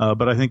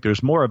 but I think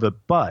there's more of it.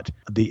 But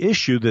the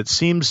issue that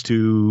seems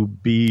to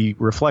be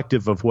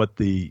reflective of what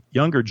the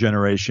younger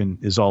generation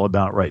is all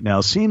about right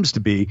now seems to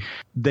be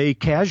they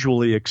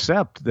casually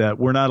accept that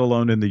we're not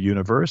alone in the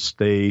universe.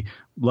 They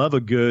love a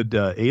good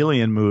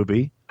alien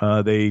movie.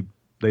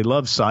 They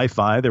love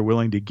sci-fi. They're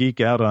willing to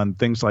geek out on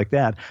things like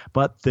that.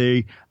 But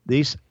they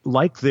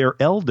like their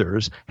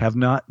elders, have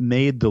not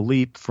made the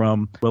leap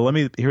from, well,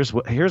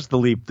 here's the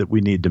leap that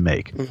we need to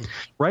make. Mm-hmm.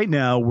 Right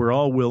now, we're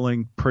all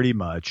willing pretty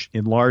much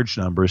in large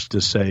numbers to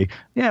say,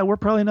 yeah, we're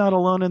probably not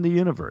alone in the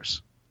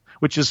universe,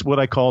 which is what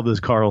I call the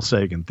Carl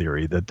Sagan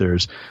theory, that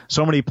there's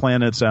so many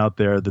planets out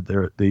there that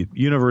the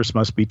universe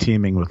must be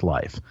teeming with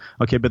life.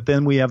 Okay, but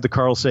then we have the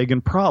Carl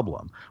Sagan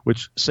problem,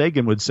 which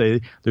Sagan would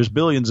say there's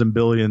billions and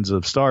billions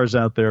of stars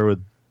out there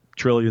with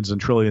trillions and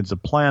trillions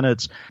of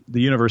planets.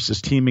 The universe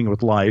is teeming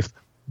with life,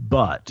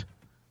 but,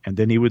 and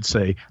then he would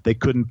say, they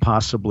couldn't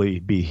possibly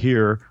be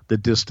here. The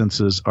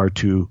distances are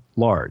too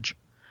large.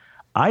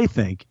 I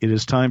think it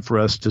is time for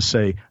us to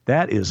say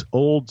that is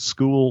old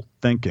school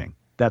thinking.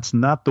 That's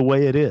not the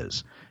way it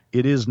is.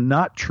 It is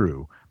not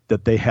true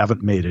that they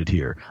haven't made it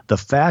here. The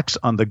facts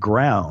on the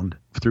ground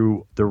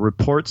through the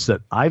reports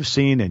that I've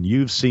seen and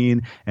you've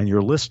seen and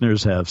your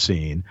listeners have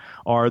seen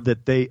are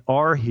that they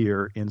are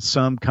here in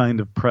some kind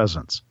of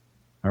presence.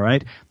 All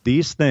right?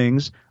 These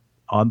things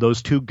on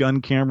those 2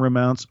 gun camera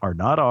mounts are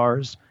not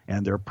ours,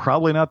 and they're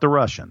probably not the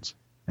Russians,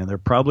 and they're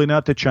probably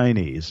not the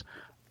Chinese.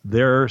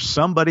 They're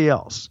somebody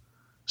else.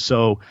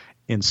 So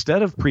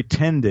instead of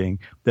pretending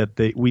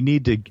that we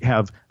need to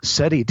have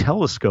SETI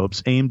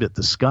telescopes aimed at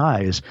the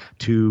skies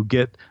to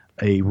get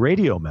a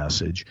radio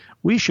message,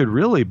 we should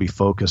really be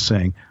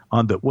focusing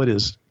on what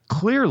is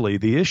clearly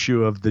the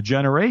issue of the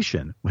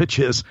generation, which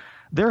is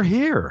they're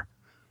here.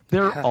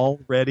 They're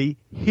already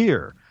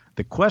here.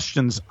 The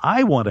questions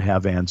I want to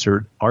have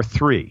answered are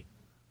 3.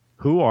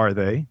 Who are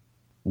they?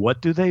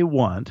 What do they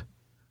want?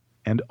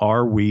 And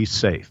are we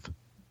safe?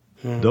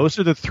 Those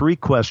are the 3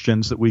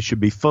 questions that we should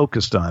be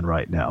focused on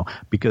right now,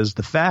 because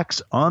the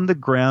facts on the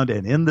ground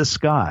and in the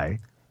sky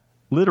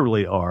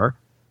literally are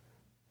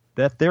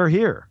that they're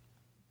here.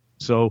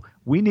 So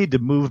we need to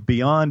move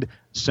beyond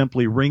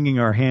simply wringing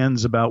our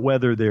hands about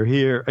whether they're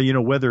here,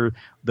 whether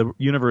the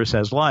universe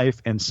has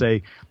life, and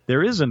say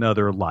there is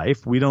another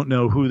life. We don't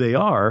know who they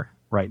are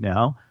right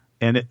now.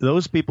 And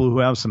those people who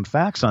have some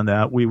facts on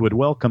that, we would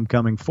welcome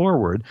coming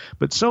forward.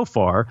 But so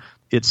far,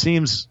 it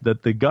seems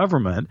that the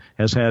government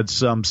has had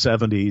some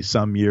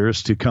 70-some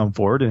years to come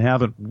forward and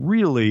haven't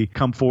really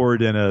come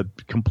forward in a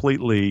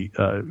completely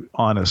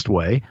honest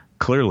way,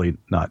 clearly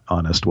not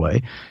honest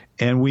way.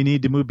 And we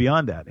need to move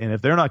beyond that. And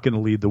if they're not going to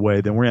lead the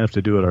way, then we're going to have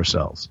to do it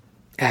ourselves.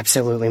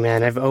 Absolutely,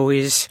 man. I've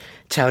always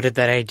touted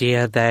that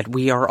idea that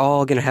we are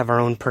all going to have our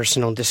own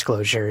personal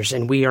disclosures,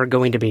 and we are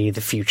going to be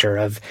the future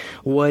of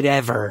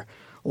whatever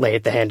lay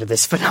at the hand of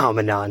this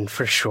phenomenon,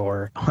 for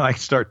sure. When I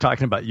start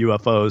talking about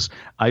UFOs,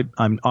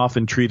 I'm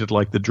often treated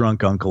like the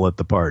drunk uncle at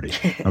the party,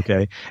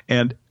 okay?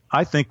 And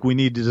I think we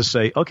need to just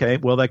say, okay,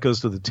 well, that goes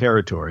to the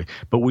territory,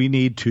 but we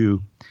need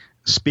to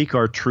speak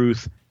our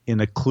truth in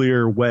a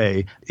clear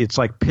way. It's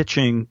like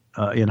pitching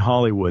in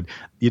Hollywood.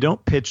 You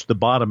don't pitch the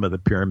bottom of the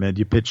pyramid,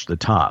 you pitch the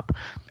top.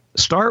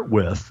 Start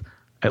with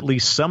at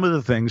least some of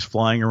the things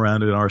flying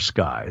around in our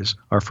skies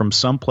are from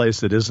some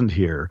place that isn't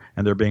here,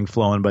 and they're being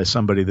flown by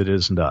somebody that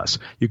isn't us.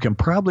 You can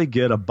probably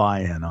get a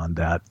buy-in on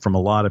that from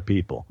a lot of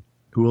people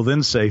who will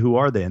then say, who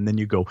are they? And then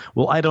you go,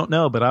 well, I don't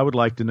know, but I would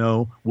like to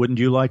know. Wouldn't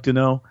you like to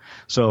know?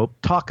 So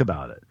talk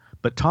about it,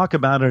 but talk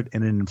about it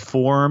in an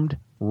informed,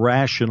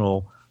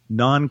 rational,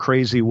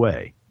 non-crazy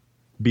way.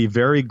 Be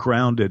very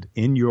grounded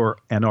in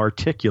and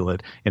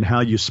articulate in how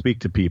you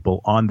speak to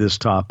people on this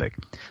topic.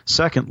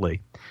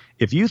 Secondly,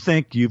 if you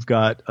think you've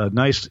got a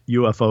nice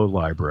UFO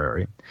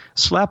library,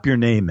 slap your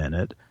name in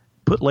it,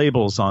 put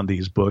labels on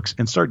these books,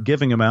 and start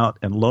giving them out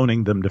and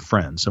loaning them to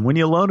friends. And when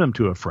you loan them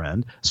to a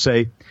friend,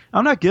 say,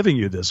 I'm not giving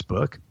you this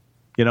book.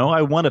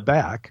 I want it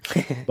back,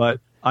 but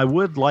I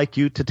would like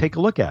you to take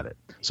a look at it.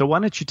 So why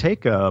don't you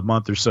take a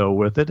month or so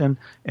with it,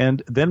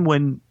 and then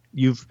when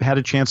you've had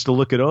a chance to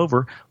look it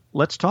over,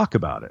 let's talk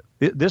about it.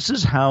 This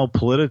is how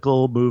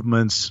political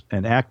movements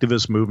and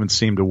activist movements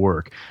seem to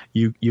work.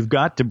 You've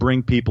got to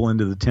bring people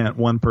into the tent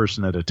one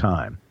person at a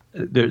time.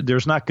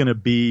 There's not going to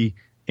be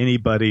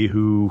anybody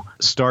who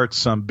starts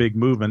some big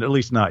movement, at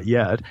least not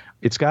yet,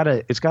 It's got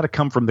to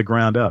come from the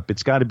ground up.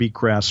 It's got to be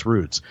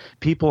grassroots.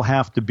 People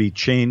have to be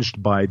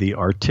changed by the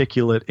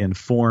articulate,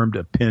 informed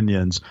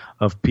opinions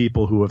of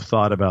people who have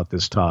thought about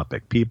this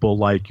topic, people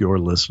like your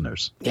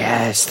listeners.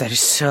 Yes, that is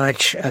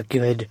such a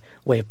good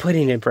way of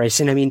putting it,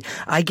 Bryson. I mean,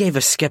 I gave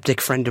a skeptic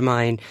friend of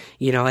mine,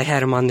 I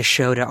had him on the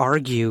show to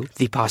argue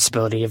the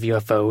possibility of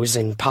UFOs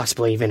and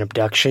possibly even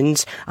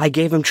abductions. I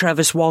gave him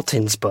Travis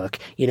Walton's book.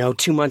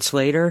 2 months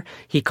later,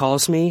 he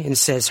calls me and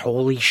says,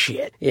 holy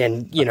shit.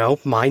 And,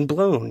 mind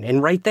blown.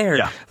 And right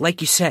there,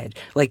 like you said,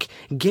 like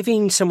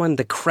giving someone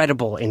the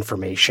credible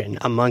information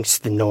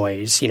amongst the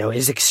noise,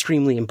 is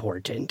extremely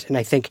important. And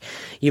I think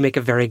you make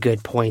a very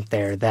good point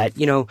there that,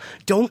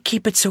 don't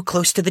keep it so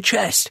close to the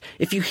chest.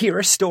 If you hear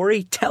a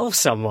story, tell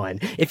someone.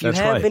 If you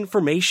have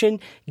information,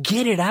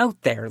 get it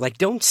out there. Like,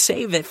 don't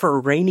save it for a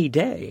rainy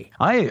day.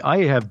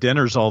 I have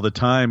dinners all the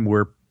time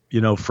where,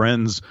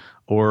 friends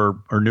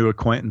or new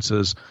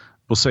acquaintances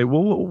will say,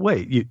 well,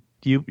 wait,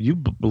 you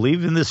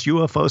believe in this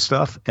UFO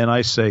stuff? And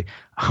I say,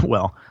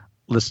 well,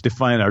 let's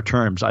define our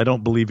terms. I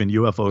don't believe in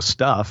UFO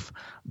stuff,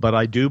 but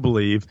I do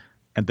believe.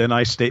 And then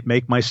I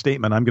make my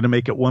statement. I'm going to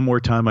make it one more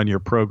time on your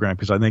program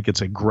because I think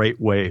it's a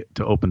great way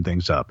to open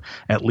things up.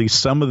 At least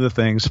some of the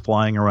things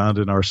flying around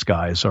in our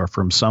skies are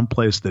from some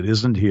place that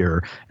isn't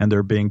here, and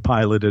they're being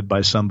piloted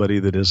by somebody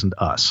that isn't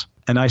us.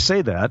 And I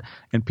say that,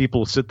 and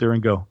people sit there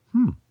and go,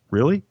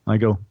 really? I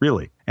go,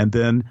 really? And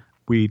then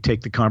we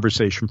take the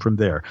conversation from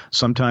there.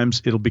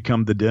 Sometimes it'll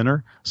become the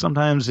dinner.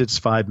 Sometimes it's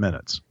 5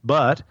 minutes.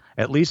 But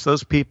at least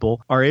those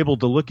people are able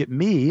to look at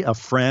me, a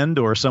friend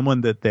or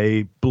someone that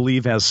they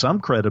believe has some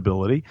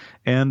credibility,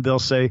 and they'll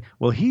say,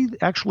 well, he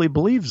actually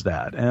believes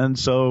that. And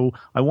so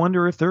I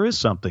wonder if there is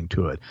something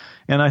to it.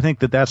 And I think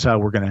that that's how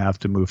we're going to have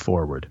to move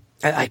forward.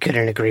 I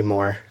couldn't agree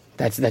more.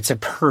 That's a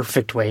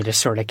perfect way to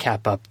sort of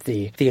cap up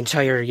the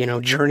entire,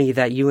 journey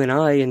that you and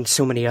I and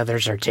so many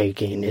others are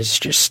taking is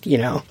just,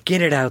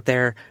 get it out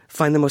there,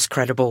 find the most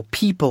credible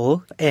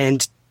people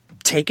and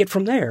take it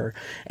from there.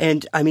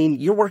 And I mean,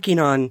 you're working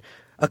on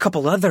a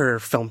couple other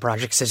film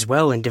projects as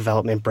well in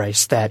development,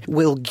 Bryce, that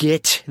will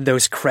get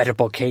those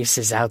credible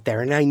cases out there.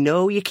 And I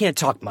know you can't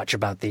talk much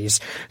about these,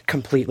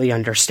 completely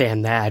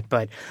understand that.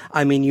 But,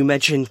 I mean, you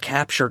mentioned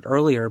Captured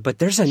earlier, but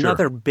there's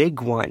another big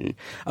one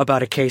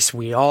about a case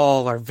we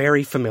all are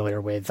very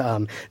familiar with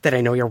that I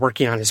know you're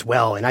working on as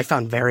well, and I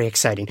found very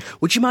exciting.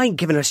 Would you mind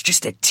giving us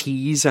just a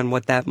tease on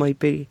what that might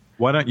be?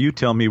 Why don't you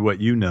tell me what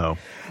you know?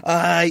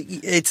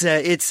 It's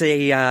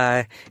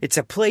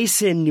a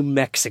place in New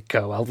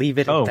Mexico. I'll leave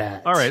it at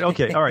that. All right.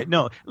 Okay. All right.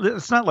 No,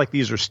 it's not like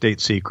these are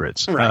state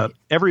secrets. Right.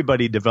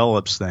 Everybody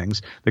develops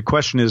things. The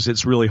question is,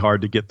 it's really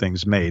hard to get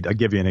things made. I'll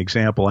give you an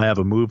example. I have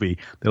a movie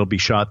that'll be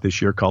shot this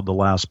year called The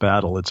Last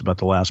Battle. It's about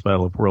the last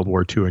battle of World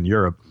War II in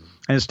Europe.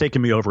 And it's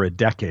taken me over a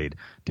decade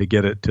to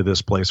get it to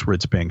this place where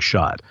it's being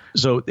shot.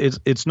 So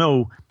it's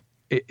no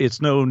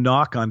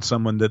knock on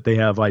someone that they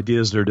have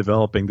ideas they're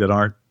developing that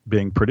aren't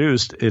being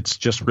produced. It's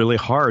just really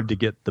hard to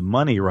get the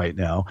money right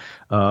now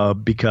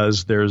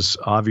because there's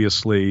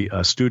obviously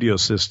a studio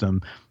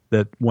system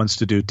that wants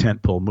to do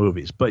tentpole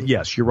movies. But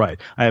yes, you're right.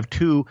 I have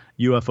 2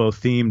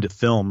 UFO-themed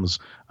films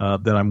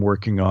that I'm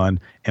working on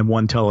and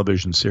 1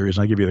 television series.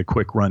 And I'll give you the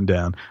quick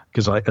rundown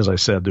because, as I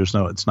said,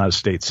 it's not a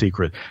state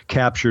secret.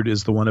 Captured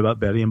is the one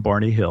about Betty and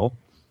Barney Hill.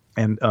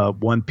 And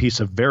one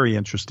piece of very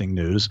interesting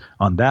news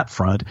on that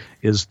front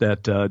is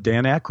that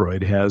Dan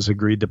Aykroyd has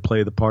agreed to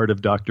play the part of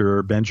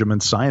Dr. Benjamin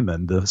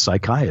Simon, the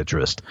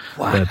psychiatrist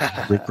that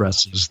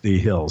regresses the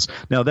Hills.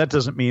 Now, that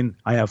doesn't mean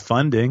I have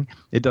funding.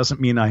 It doesn't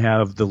mean I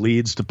have the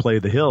leads to play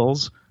the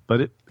Hills,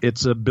 but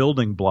it's a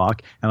building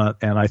block. And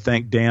I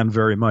thank Dan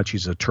very much.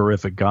 He's a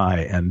terrific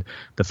guy. And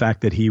the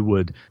fact that he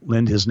would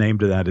lend his name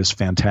to that is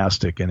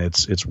fantastic. And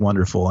it's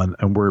wonderful.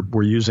 And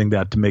we're using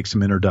that to make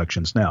some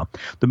introductions. Now,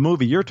 the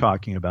movie you're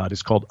talking about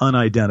is called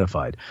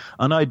Unidentified.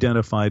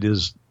 Unidentified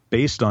is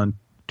based on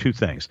 2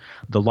 things: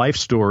 the life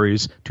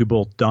stories to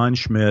both Don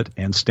Schmitt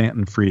and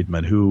Stanton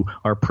Friedman, who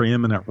are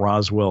preeminent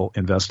Roswell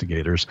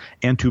investigators,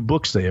 and 2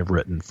 books they have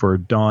written. For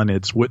Don,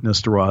 it's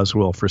Witness to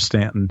Roswell. For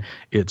Stanton,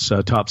 it's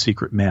Top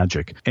Secret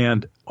Magic.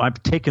 And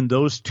I've taken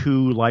those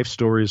 2 life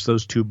stories,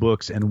 those 2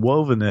 books, and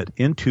woven it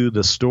into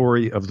the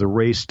story of the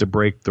race to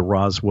break the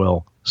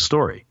Roswell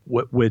story,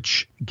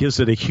 which gives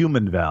it a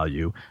human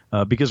value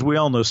because we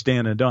all know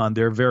Stan and Don,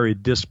 they're very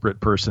disparate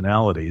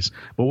personalities.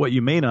 But what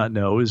you may not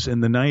know is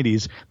in the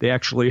 90s, they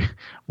actually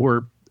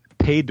were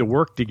paid to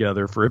work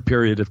together for a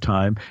period of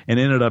time and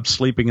ended up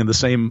sleeping in the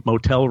same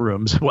motel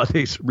rooms while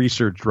they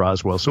researched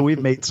Roswell. So we've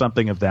made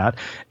something of that.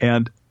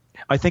 And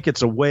I think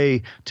it's a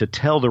way to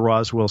tell the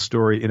Roswell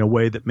story in a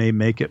way that may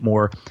make it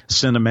more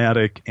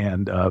cinematic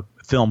and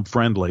film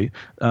friendly.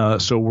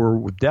 So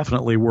we're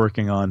definitely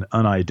working on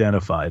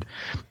Unidentified.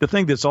 The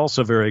thing that's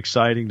also very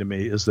exciting to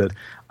me is that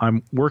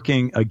I'm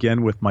working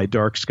again with my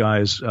Dark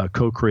Skies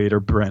co-creator,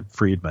 Brent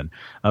Friedman.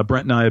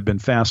 Brent and I have been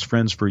fast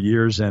friends for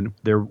years, and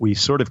we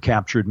sort of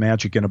captured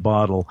magic in a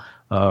bottle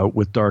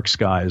with Dark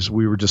Skies.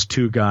 We were just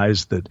 2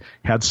 guys that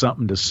had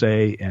something to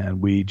say, and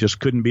we just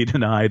couldn't be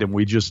denied, and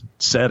we just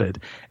said it.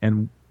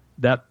 And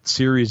that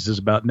series is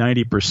about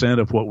 90%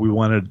 of what we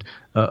wanted,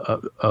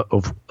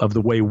 of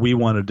the way we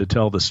wanted to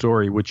tell the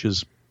story, which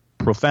is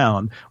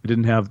profound. We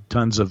didn't have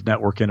tons of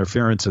network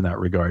interference in that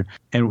regard.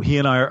 And he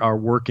and I are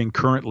working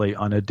currently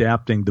on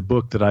adapting the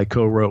book that I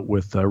co-wrote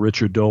with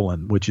Richard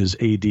Dolan, which is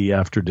AD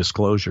After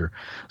Disclosure.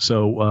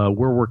 So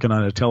we're working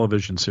on a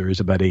television series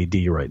about AD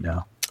right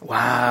now.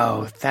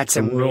 Wow, that's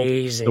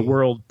amazing. The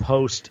world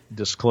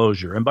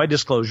post-disclosure. And by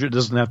disclosure, it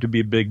doesn't have to be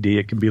a big D.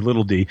 It can be a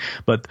little d.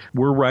 But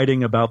we're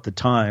writing about the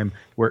time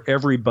where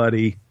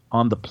everybody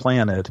on the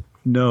planet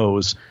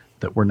knows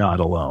that we're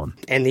not alone.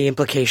 And the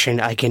implication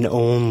I can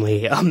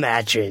only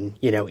imagine,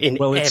 in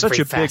well, it's every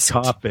such a facet.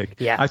 big topic.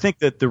 Yeah. I think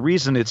that the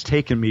reason it's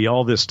taken me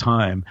all this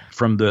time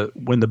from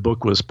when the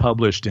book was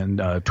published in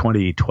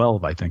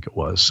 2012, I think it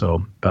was,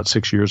 so about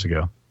 6 years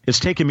ago. It's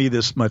taken me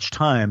this much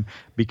time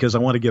because I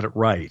want to get it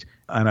right,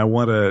 and I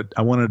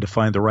wanted to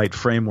find the right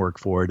framework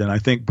for it. And I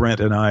think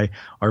Brent and I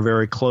are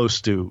very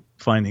close to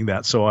finding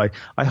that. So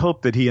I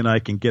hope that he and I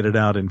can get it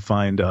out and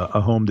find a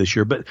home this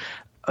year. But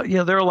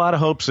there are a lot of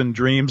hopes and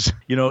dreams,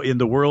 in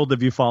the world of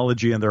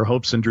ufology, and there are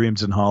hopes and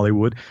dreams in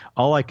Hollywood.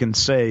 All I can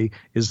say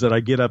is that I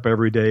get up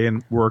every day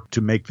and work to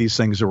make these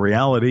things a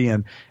reality.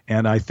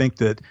 And I think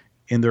that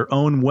in their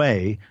own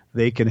way,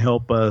 they can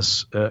help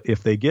us,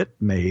 if they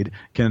get made,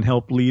 can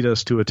help lead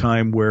us to a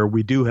time where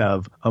we do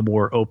have a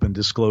more open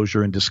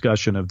disclosure and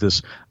discussion of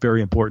this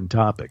very important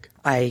topic.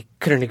 I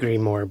couldn't agree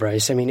more,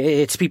 Bryce. I mean,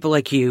 it's people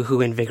like you who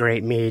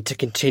invigorate me to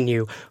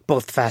continue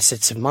both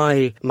facets of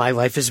my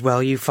life as well,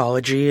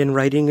 ufology and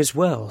writing as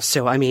well.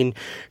 So, I mean,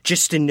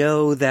 just to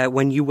know that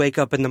when you wake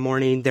up in the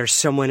morning, there's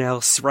someone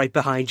else right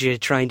behind you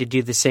trying to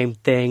do the same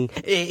thing,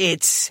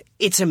 it's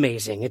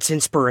amazing. It's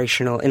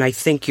inspirational, and I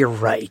think you're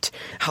right.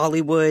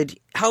 Hollywood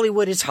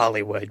is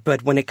Hollywood,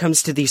 but when it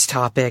comes to these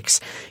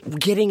topics,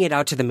 getting it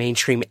out to the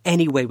mainstream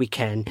any way we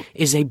can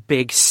is a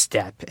big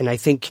step. And I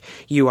think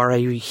you are a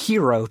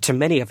hero to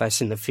many of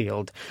us in the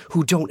field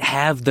who don't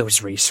have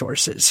those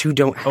resources, who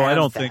don't have I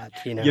don't that,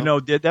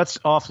 think, that's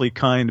awfully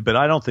kind, but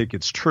I don't think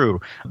it's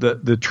true.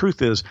 The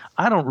truth is,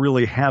 I don't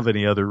really have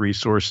any other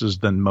resources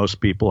than most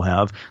people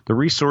have. The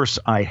resource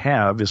I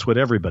have is what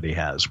everybody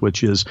has,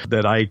 which is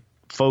that I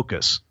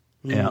focus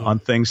on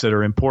things that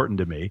are important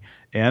to me.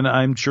 And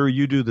I'm sure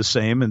you do the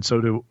same, and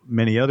so do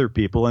many other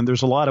people. And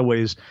there's a lot of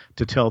ways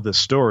to tell this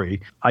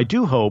story. I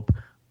do hope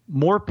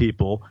more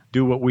people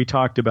do what we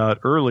talked about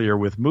earlier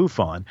with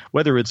MUFON,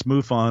 whether it's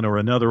MUFON or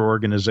another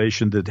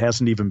organization that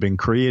hasn't even been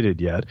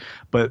created yet,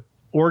 but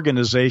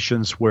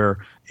organizations where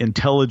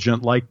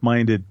intelligent,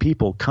 like-minded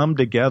people come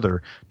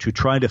together to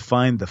try to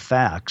find the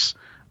facts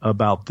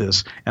about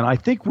this. And I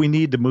think we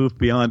need to move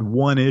beyond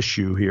one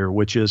issue here,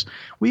 which is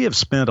we have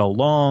spent a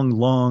long,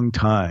 long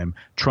time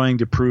trying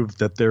to prove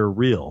that they're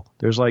real.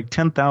 There's like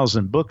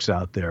 10,000 books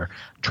out there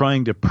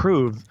trying to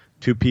prove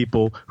to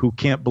people who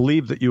can't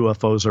believe that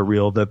UFOs are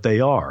real that they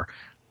are.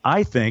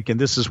 I think, and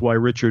this is why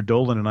Richard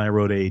Dolan and I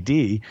wrote AD,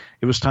 it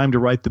was time to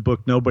write the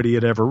book nobody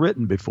had ever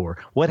written before.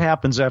 What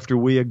happens after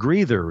we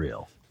agree they're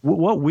real?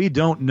 What we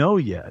don't know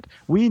yet.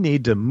 We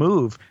need to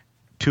move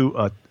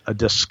to a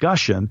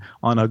discussion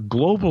on a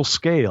global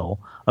scale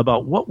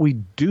about what we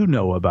do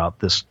know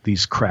about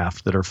these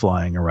craft that are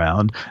flying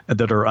around,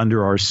 that are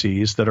under our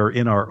seas, that are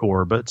in our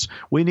orbits.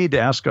 We need to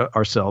ask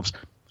ourselves,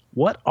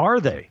 what are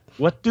they?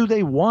 What do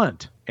they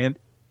want? And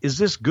is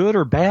this good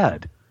or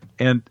bad?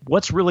 And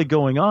what's really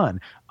going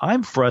on?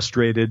 I'm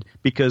frustrated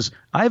because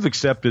I've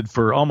accepted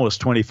for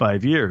almost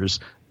 25 years,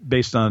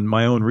 based on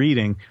my own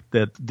reading,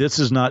 that this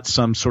is not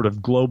some sort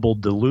of global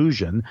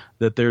delusion,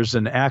 that there's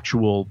an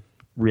actual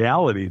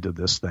reality to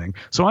this thing.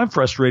 So I'm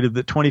frustrated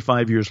that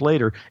 25 years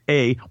later,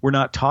 A, we're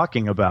not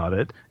talking about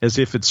it as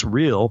if it's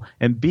real,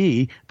 and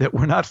B, that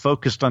we're not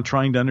focused on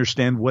trying to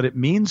understand what it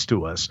means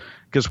to us.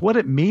 Because what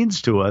it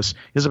means to us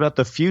is about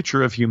the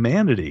future of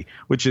humanity,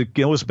 which it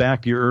goes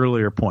back to your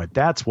earlier point.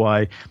 That's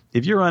why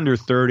if you're under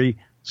 30,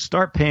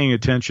 start paying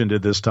attention to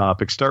this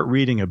topic. Start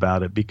reading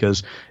about it,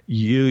 because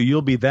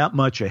you'll be that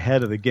much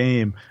ahead of the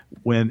game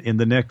when in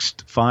the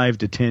next 5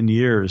 to 10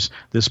 years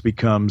this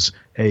becomes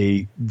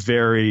a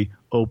very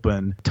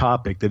open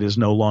topic that is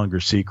no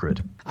longer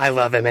secret. I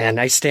love it, man.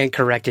 I stand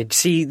corrected.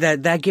 See,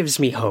 that gives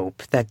me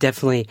hope. That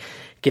definitely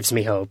gives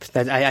me hope.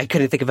 That I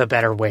couldn't think of a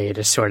better way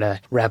to sort of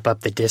wrap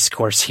up the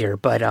discourse here.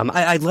 But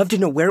I'd love to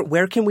know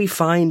where can we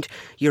find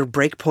your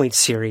Breakpoint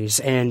series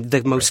and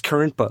the most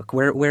current book?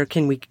 Where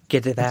can we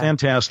get to that?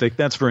 Fantastic.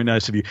 That's very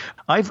nice of you.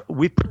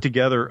 We put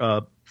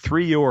together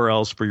 3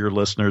 URLs for your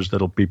listeners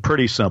that'll be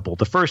pretty simple.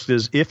 The first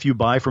is, if you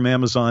buy from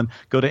Amazon,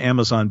 go to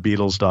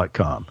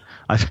AmazonBeatles.com.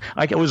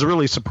 I was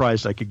really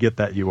surprised I could get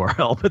that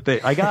URL, but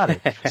I got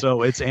it.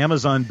 So it's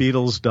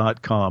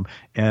AmazonBeatles.com.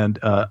 And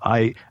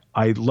I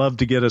love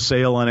to get a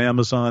sale on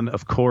Amazon,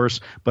 of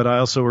course, but I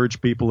also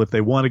urge people, if they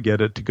want to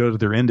get it, to go to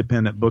their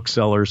independent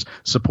booksellers,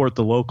 support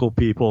the local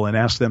people, and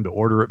ask them to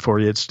order it for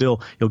you.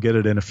 You'll get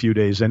it in a few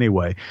days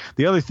anyway.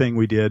 The other thing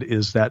we did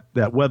is that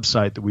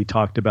website that we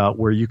talked about,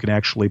 where you can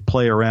actually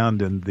play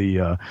around in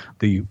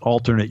the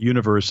alternate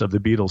universe of the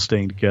Beatles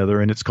staying together,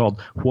 and it's called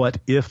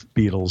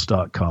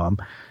whatifbeatles.com.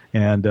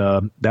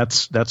 And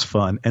that's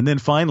fun. And then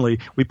finally,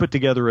 we put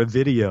together a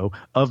video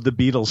of the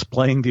Beatles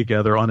playing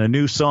together on a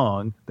new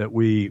song that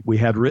we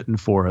had written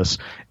for us.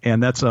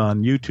 And that's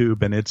on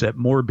YouTube, and it's at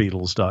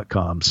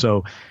morebeatles.com.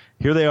 So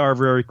here they are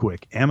very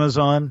quick.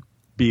 Amazon,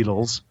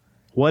 Beatles,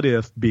 What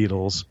If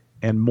Beatles,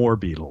 and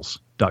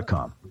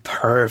morebeatles.com.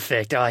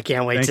 Perfect. Oh, I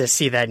can't wait to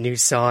see that new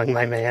song,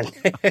 my man.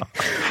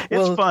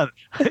 It's fun.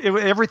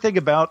 Everything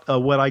about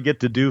what I get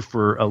to do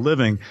for a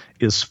living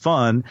is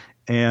fun.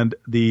 And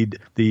the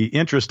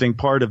interesting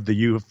part of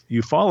the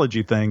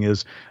ufology thing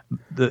is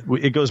that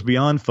it goes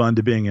beyond fun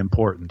to being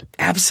important.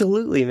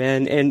 Absolutely,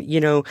 man. And,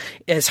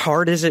 as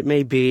hard as it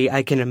may be,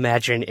 I can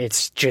imagine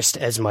it's just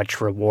as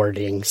much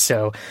rewarding.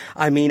 So,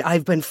 I mean,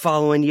 I've been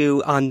following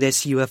you on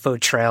this UFO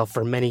trail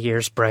for many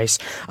years, Bryce.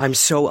 I'm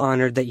so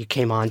honored that you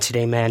came on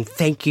today, man.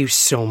 Thank you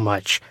so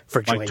much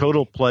for joining me. My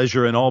total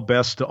pleasure, and all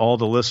best to all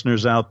the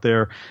listeners out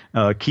there.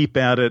 Keep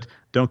at it.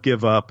 Don't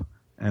give up,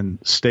 and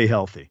stay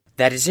healthy.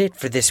 That is it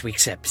for this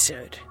week's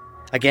episode.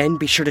 Again,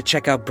 be sure to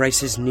check out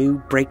Bryce's new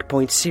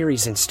Breakpoint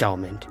series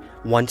installment,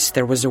 Once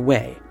There Was a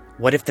Way,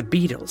 What If the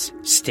Beatles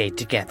Stayed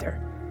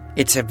Together?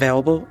 It's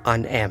available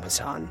on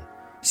Amazon.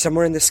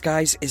 Somewhere in the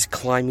Skies is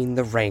climbing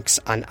the ranks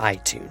on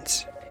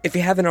iTunes. If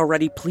you haven't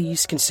already,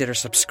 please consider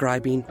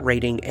subscribing,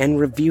 rating, and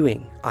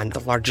reviewing on the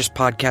largest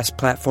podcast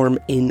platform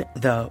in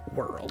the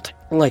world.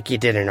 Like you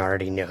didn't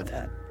already know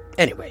that.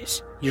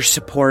 Anyways, your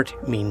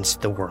support means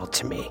the world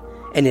to me,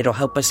 and it'll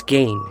help us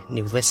gain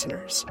new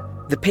listeners.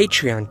 The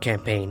Patreon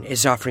campaign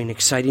is offering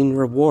exciting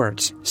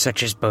rewards,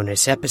 such as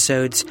bonus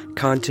episodes,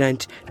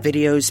 content,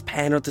 videos,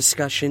 panel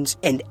discussions,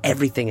 and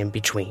everything in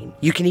between.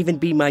 You can even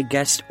be my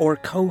guest or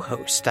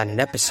co-host on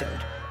an episode.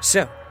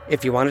 So,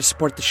 if you want to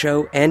support the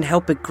show and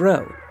help it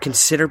grow,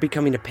 consider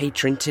becoming a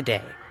patron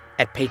today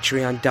at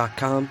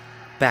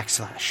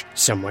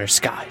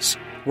patreon.com/SomewhereSkies.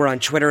 We're on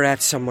Twitter at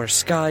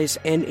SomewhereSkies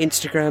and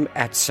Instagram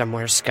at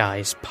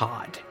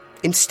SomewhereSkiesPod.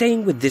 In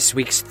staying with this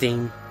week's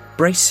theme,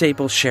 Bryce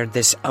Zabel shared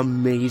this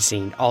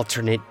amazing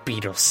alternate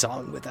Beatles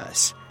song with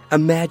us.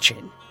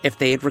 Imagine if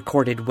they had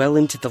recorded well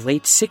into the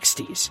late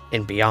 60s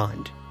and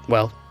beyond.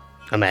 Well,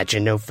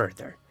 imagine no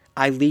further.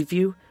 I leave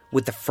you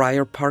with the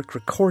Friar Park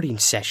recording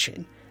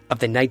session of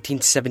the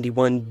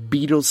 1971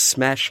 Beatles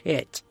smash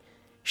hit,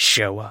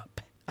 Show Up.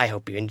 I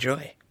hope you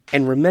enjoy.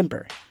 And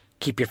remember,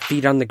 keep your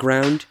feet on the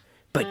ground,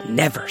 but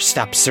never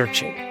stop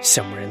searching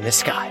somewhere in the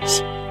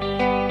skies.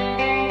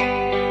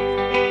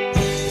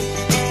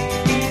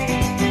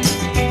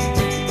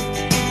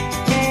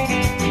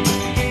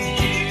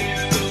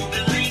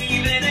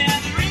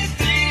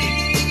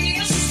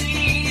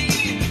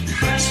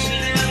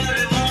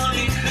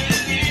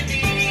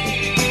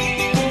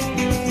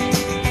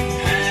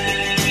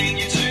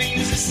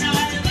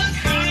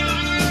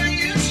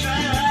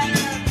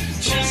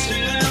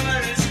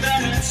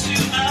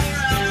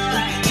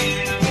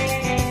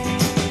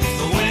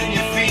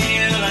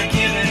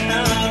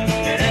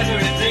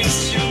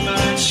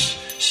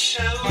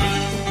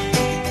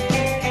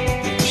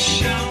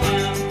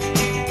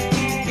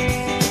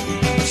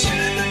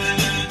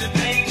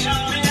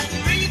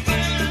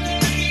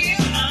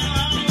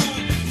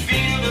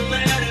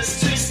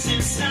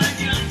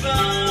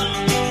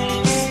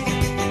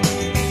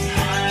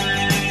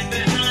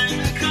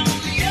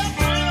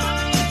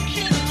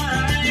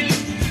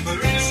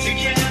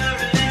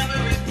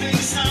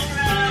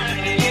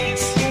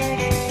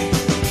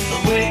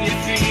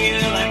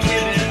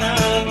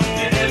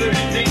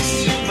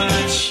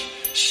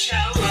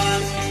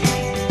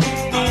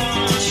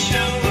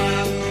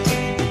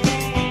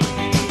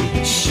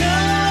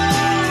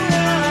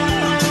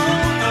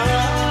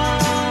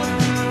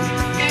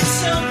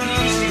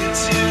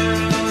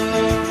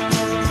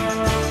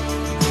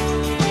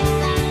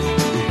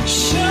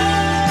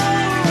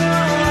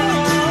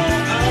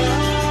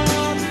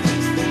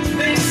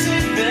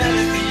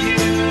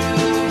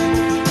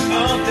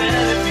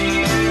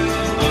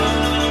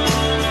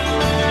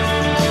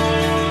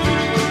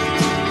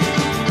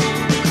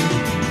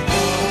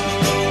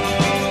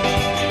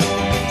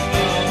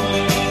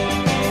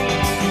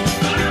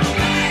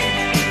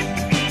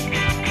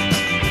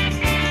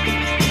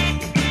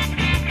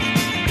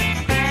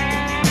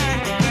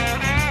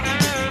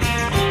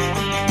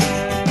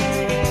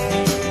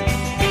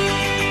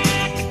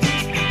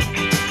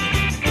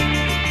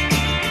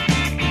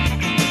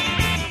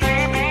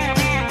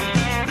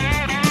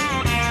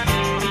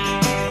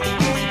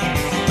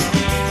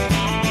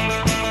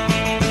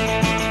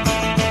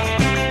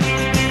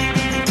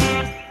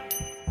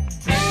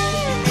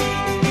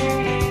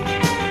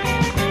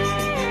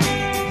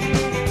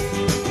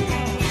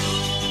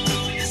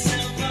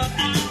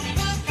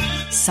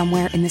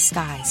 Somewhere in the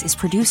Skies is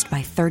produced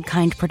by Third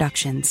Kind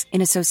Productions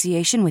in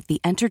association with the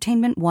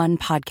Entertainment One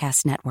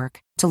Podcast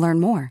Network. To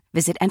learn more,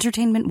 visit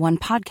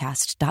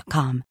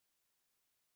entertainmentonepodcast.com.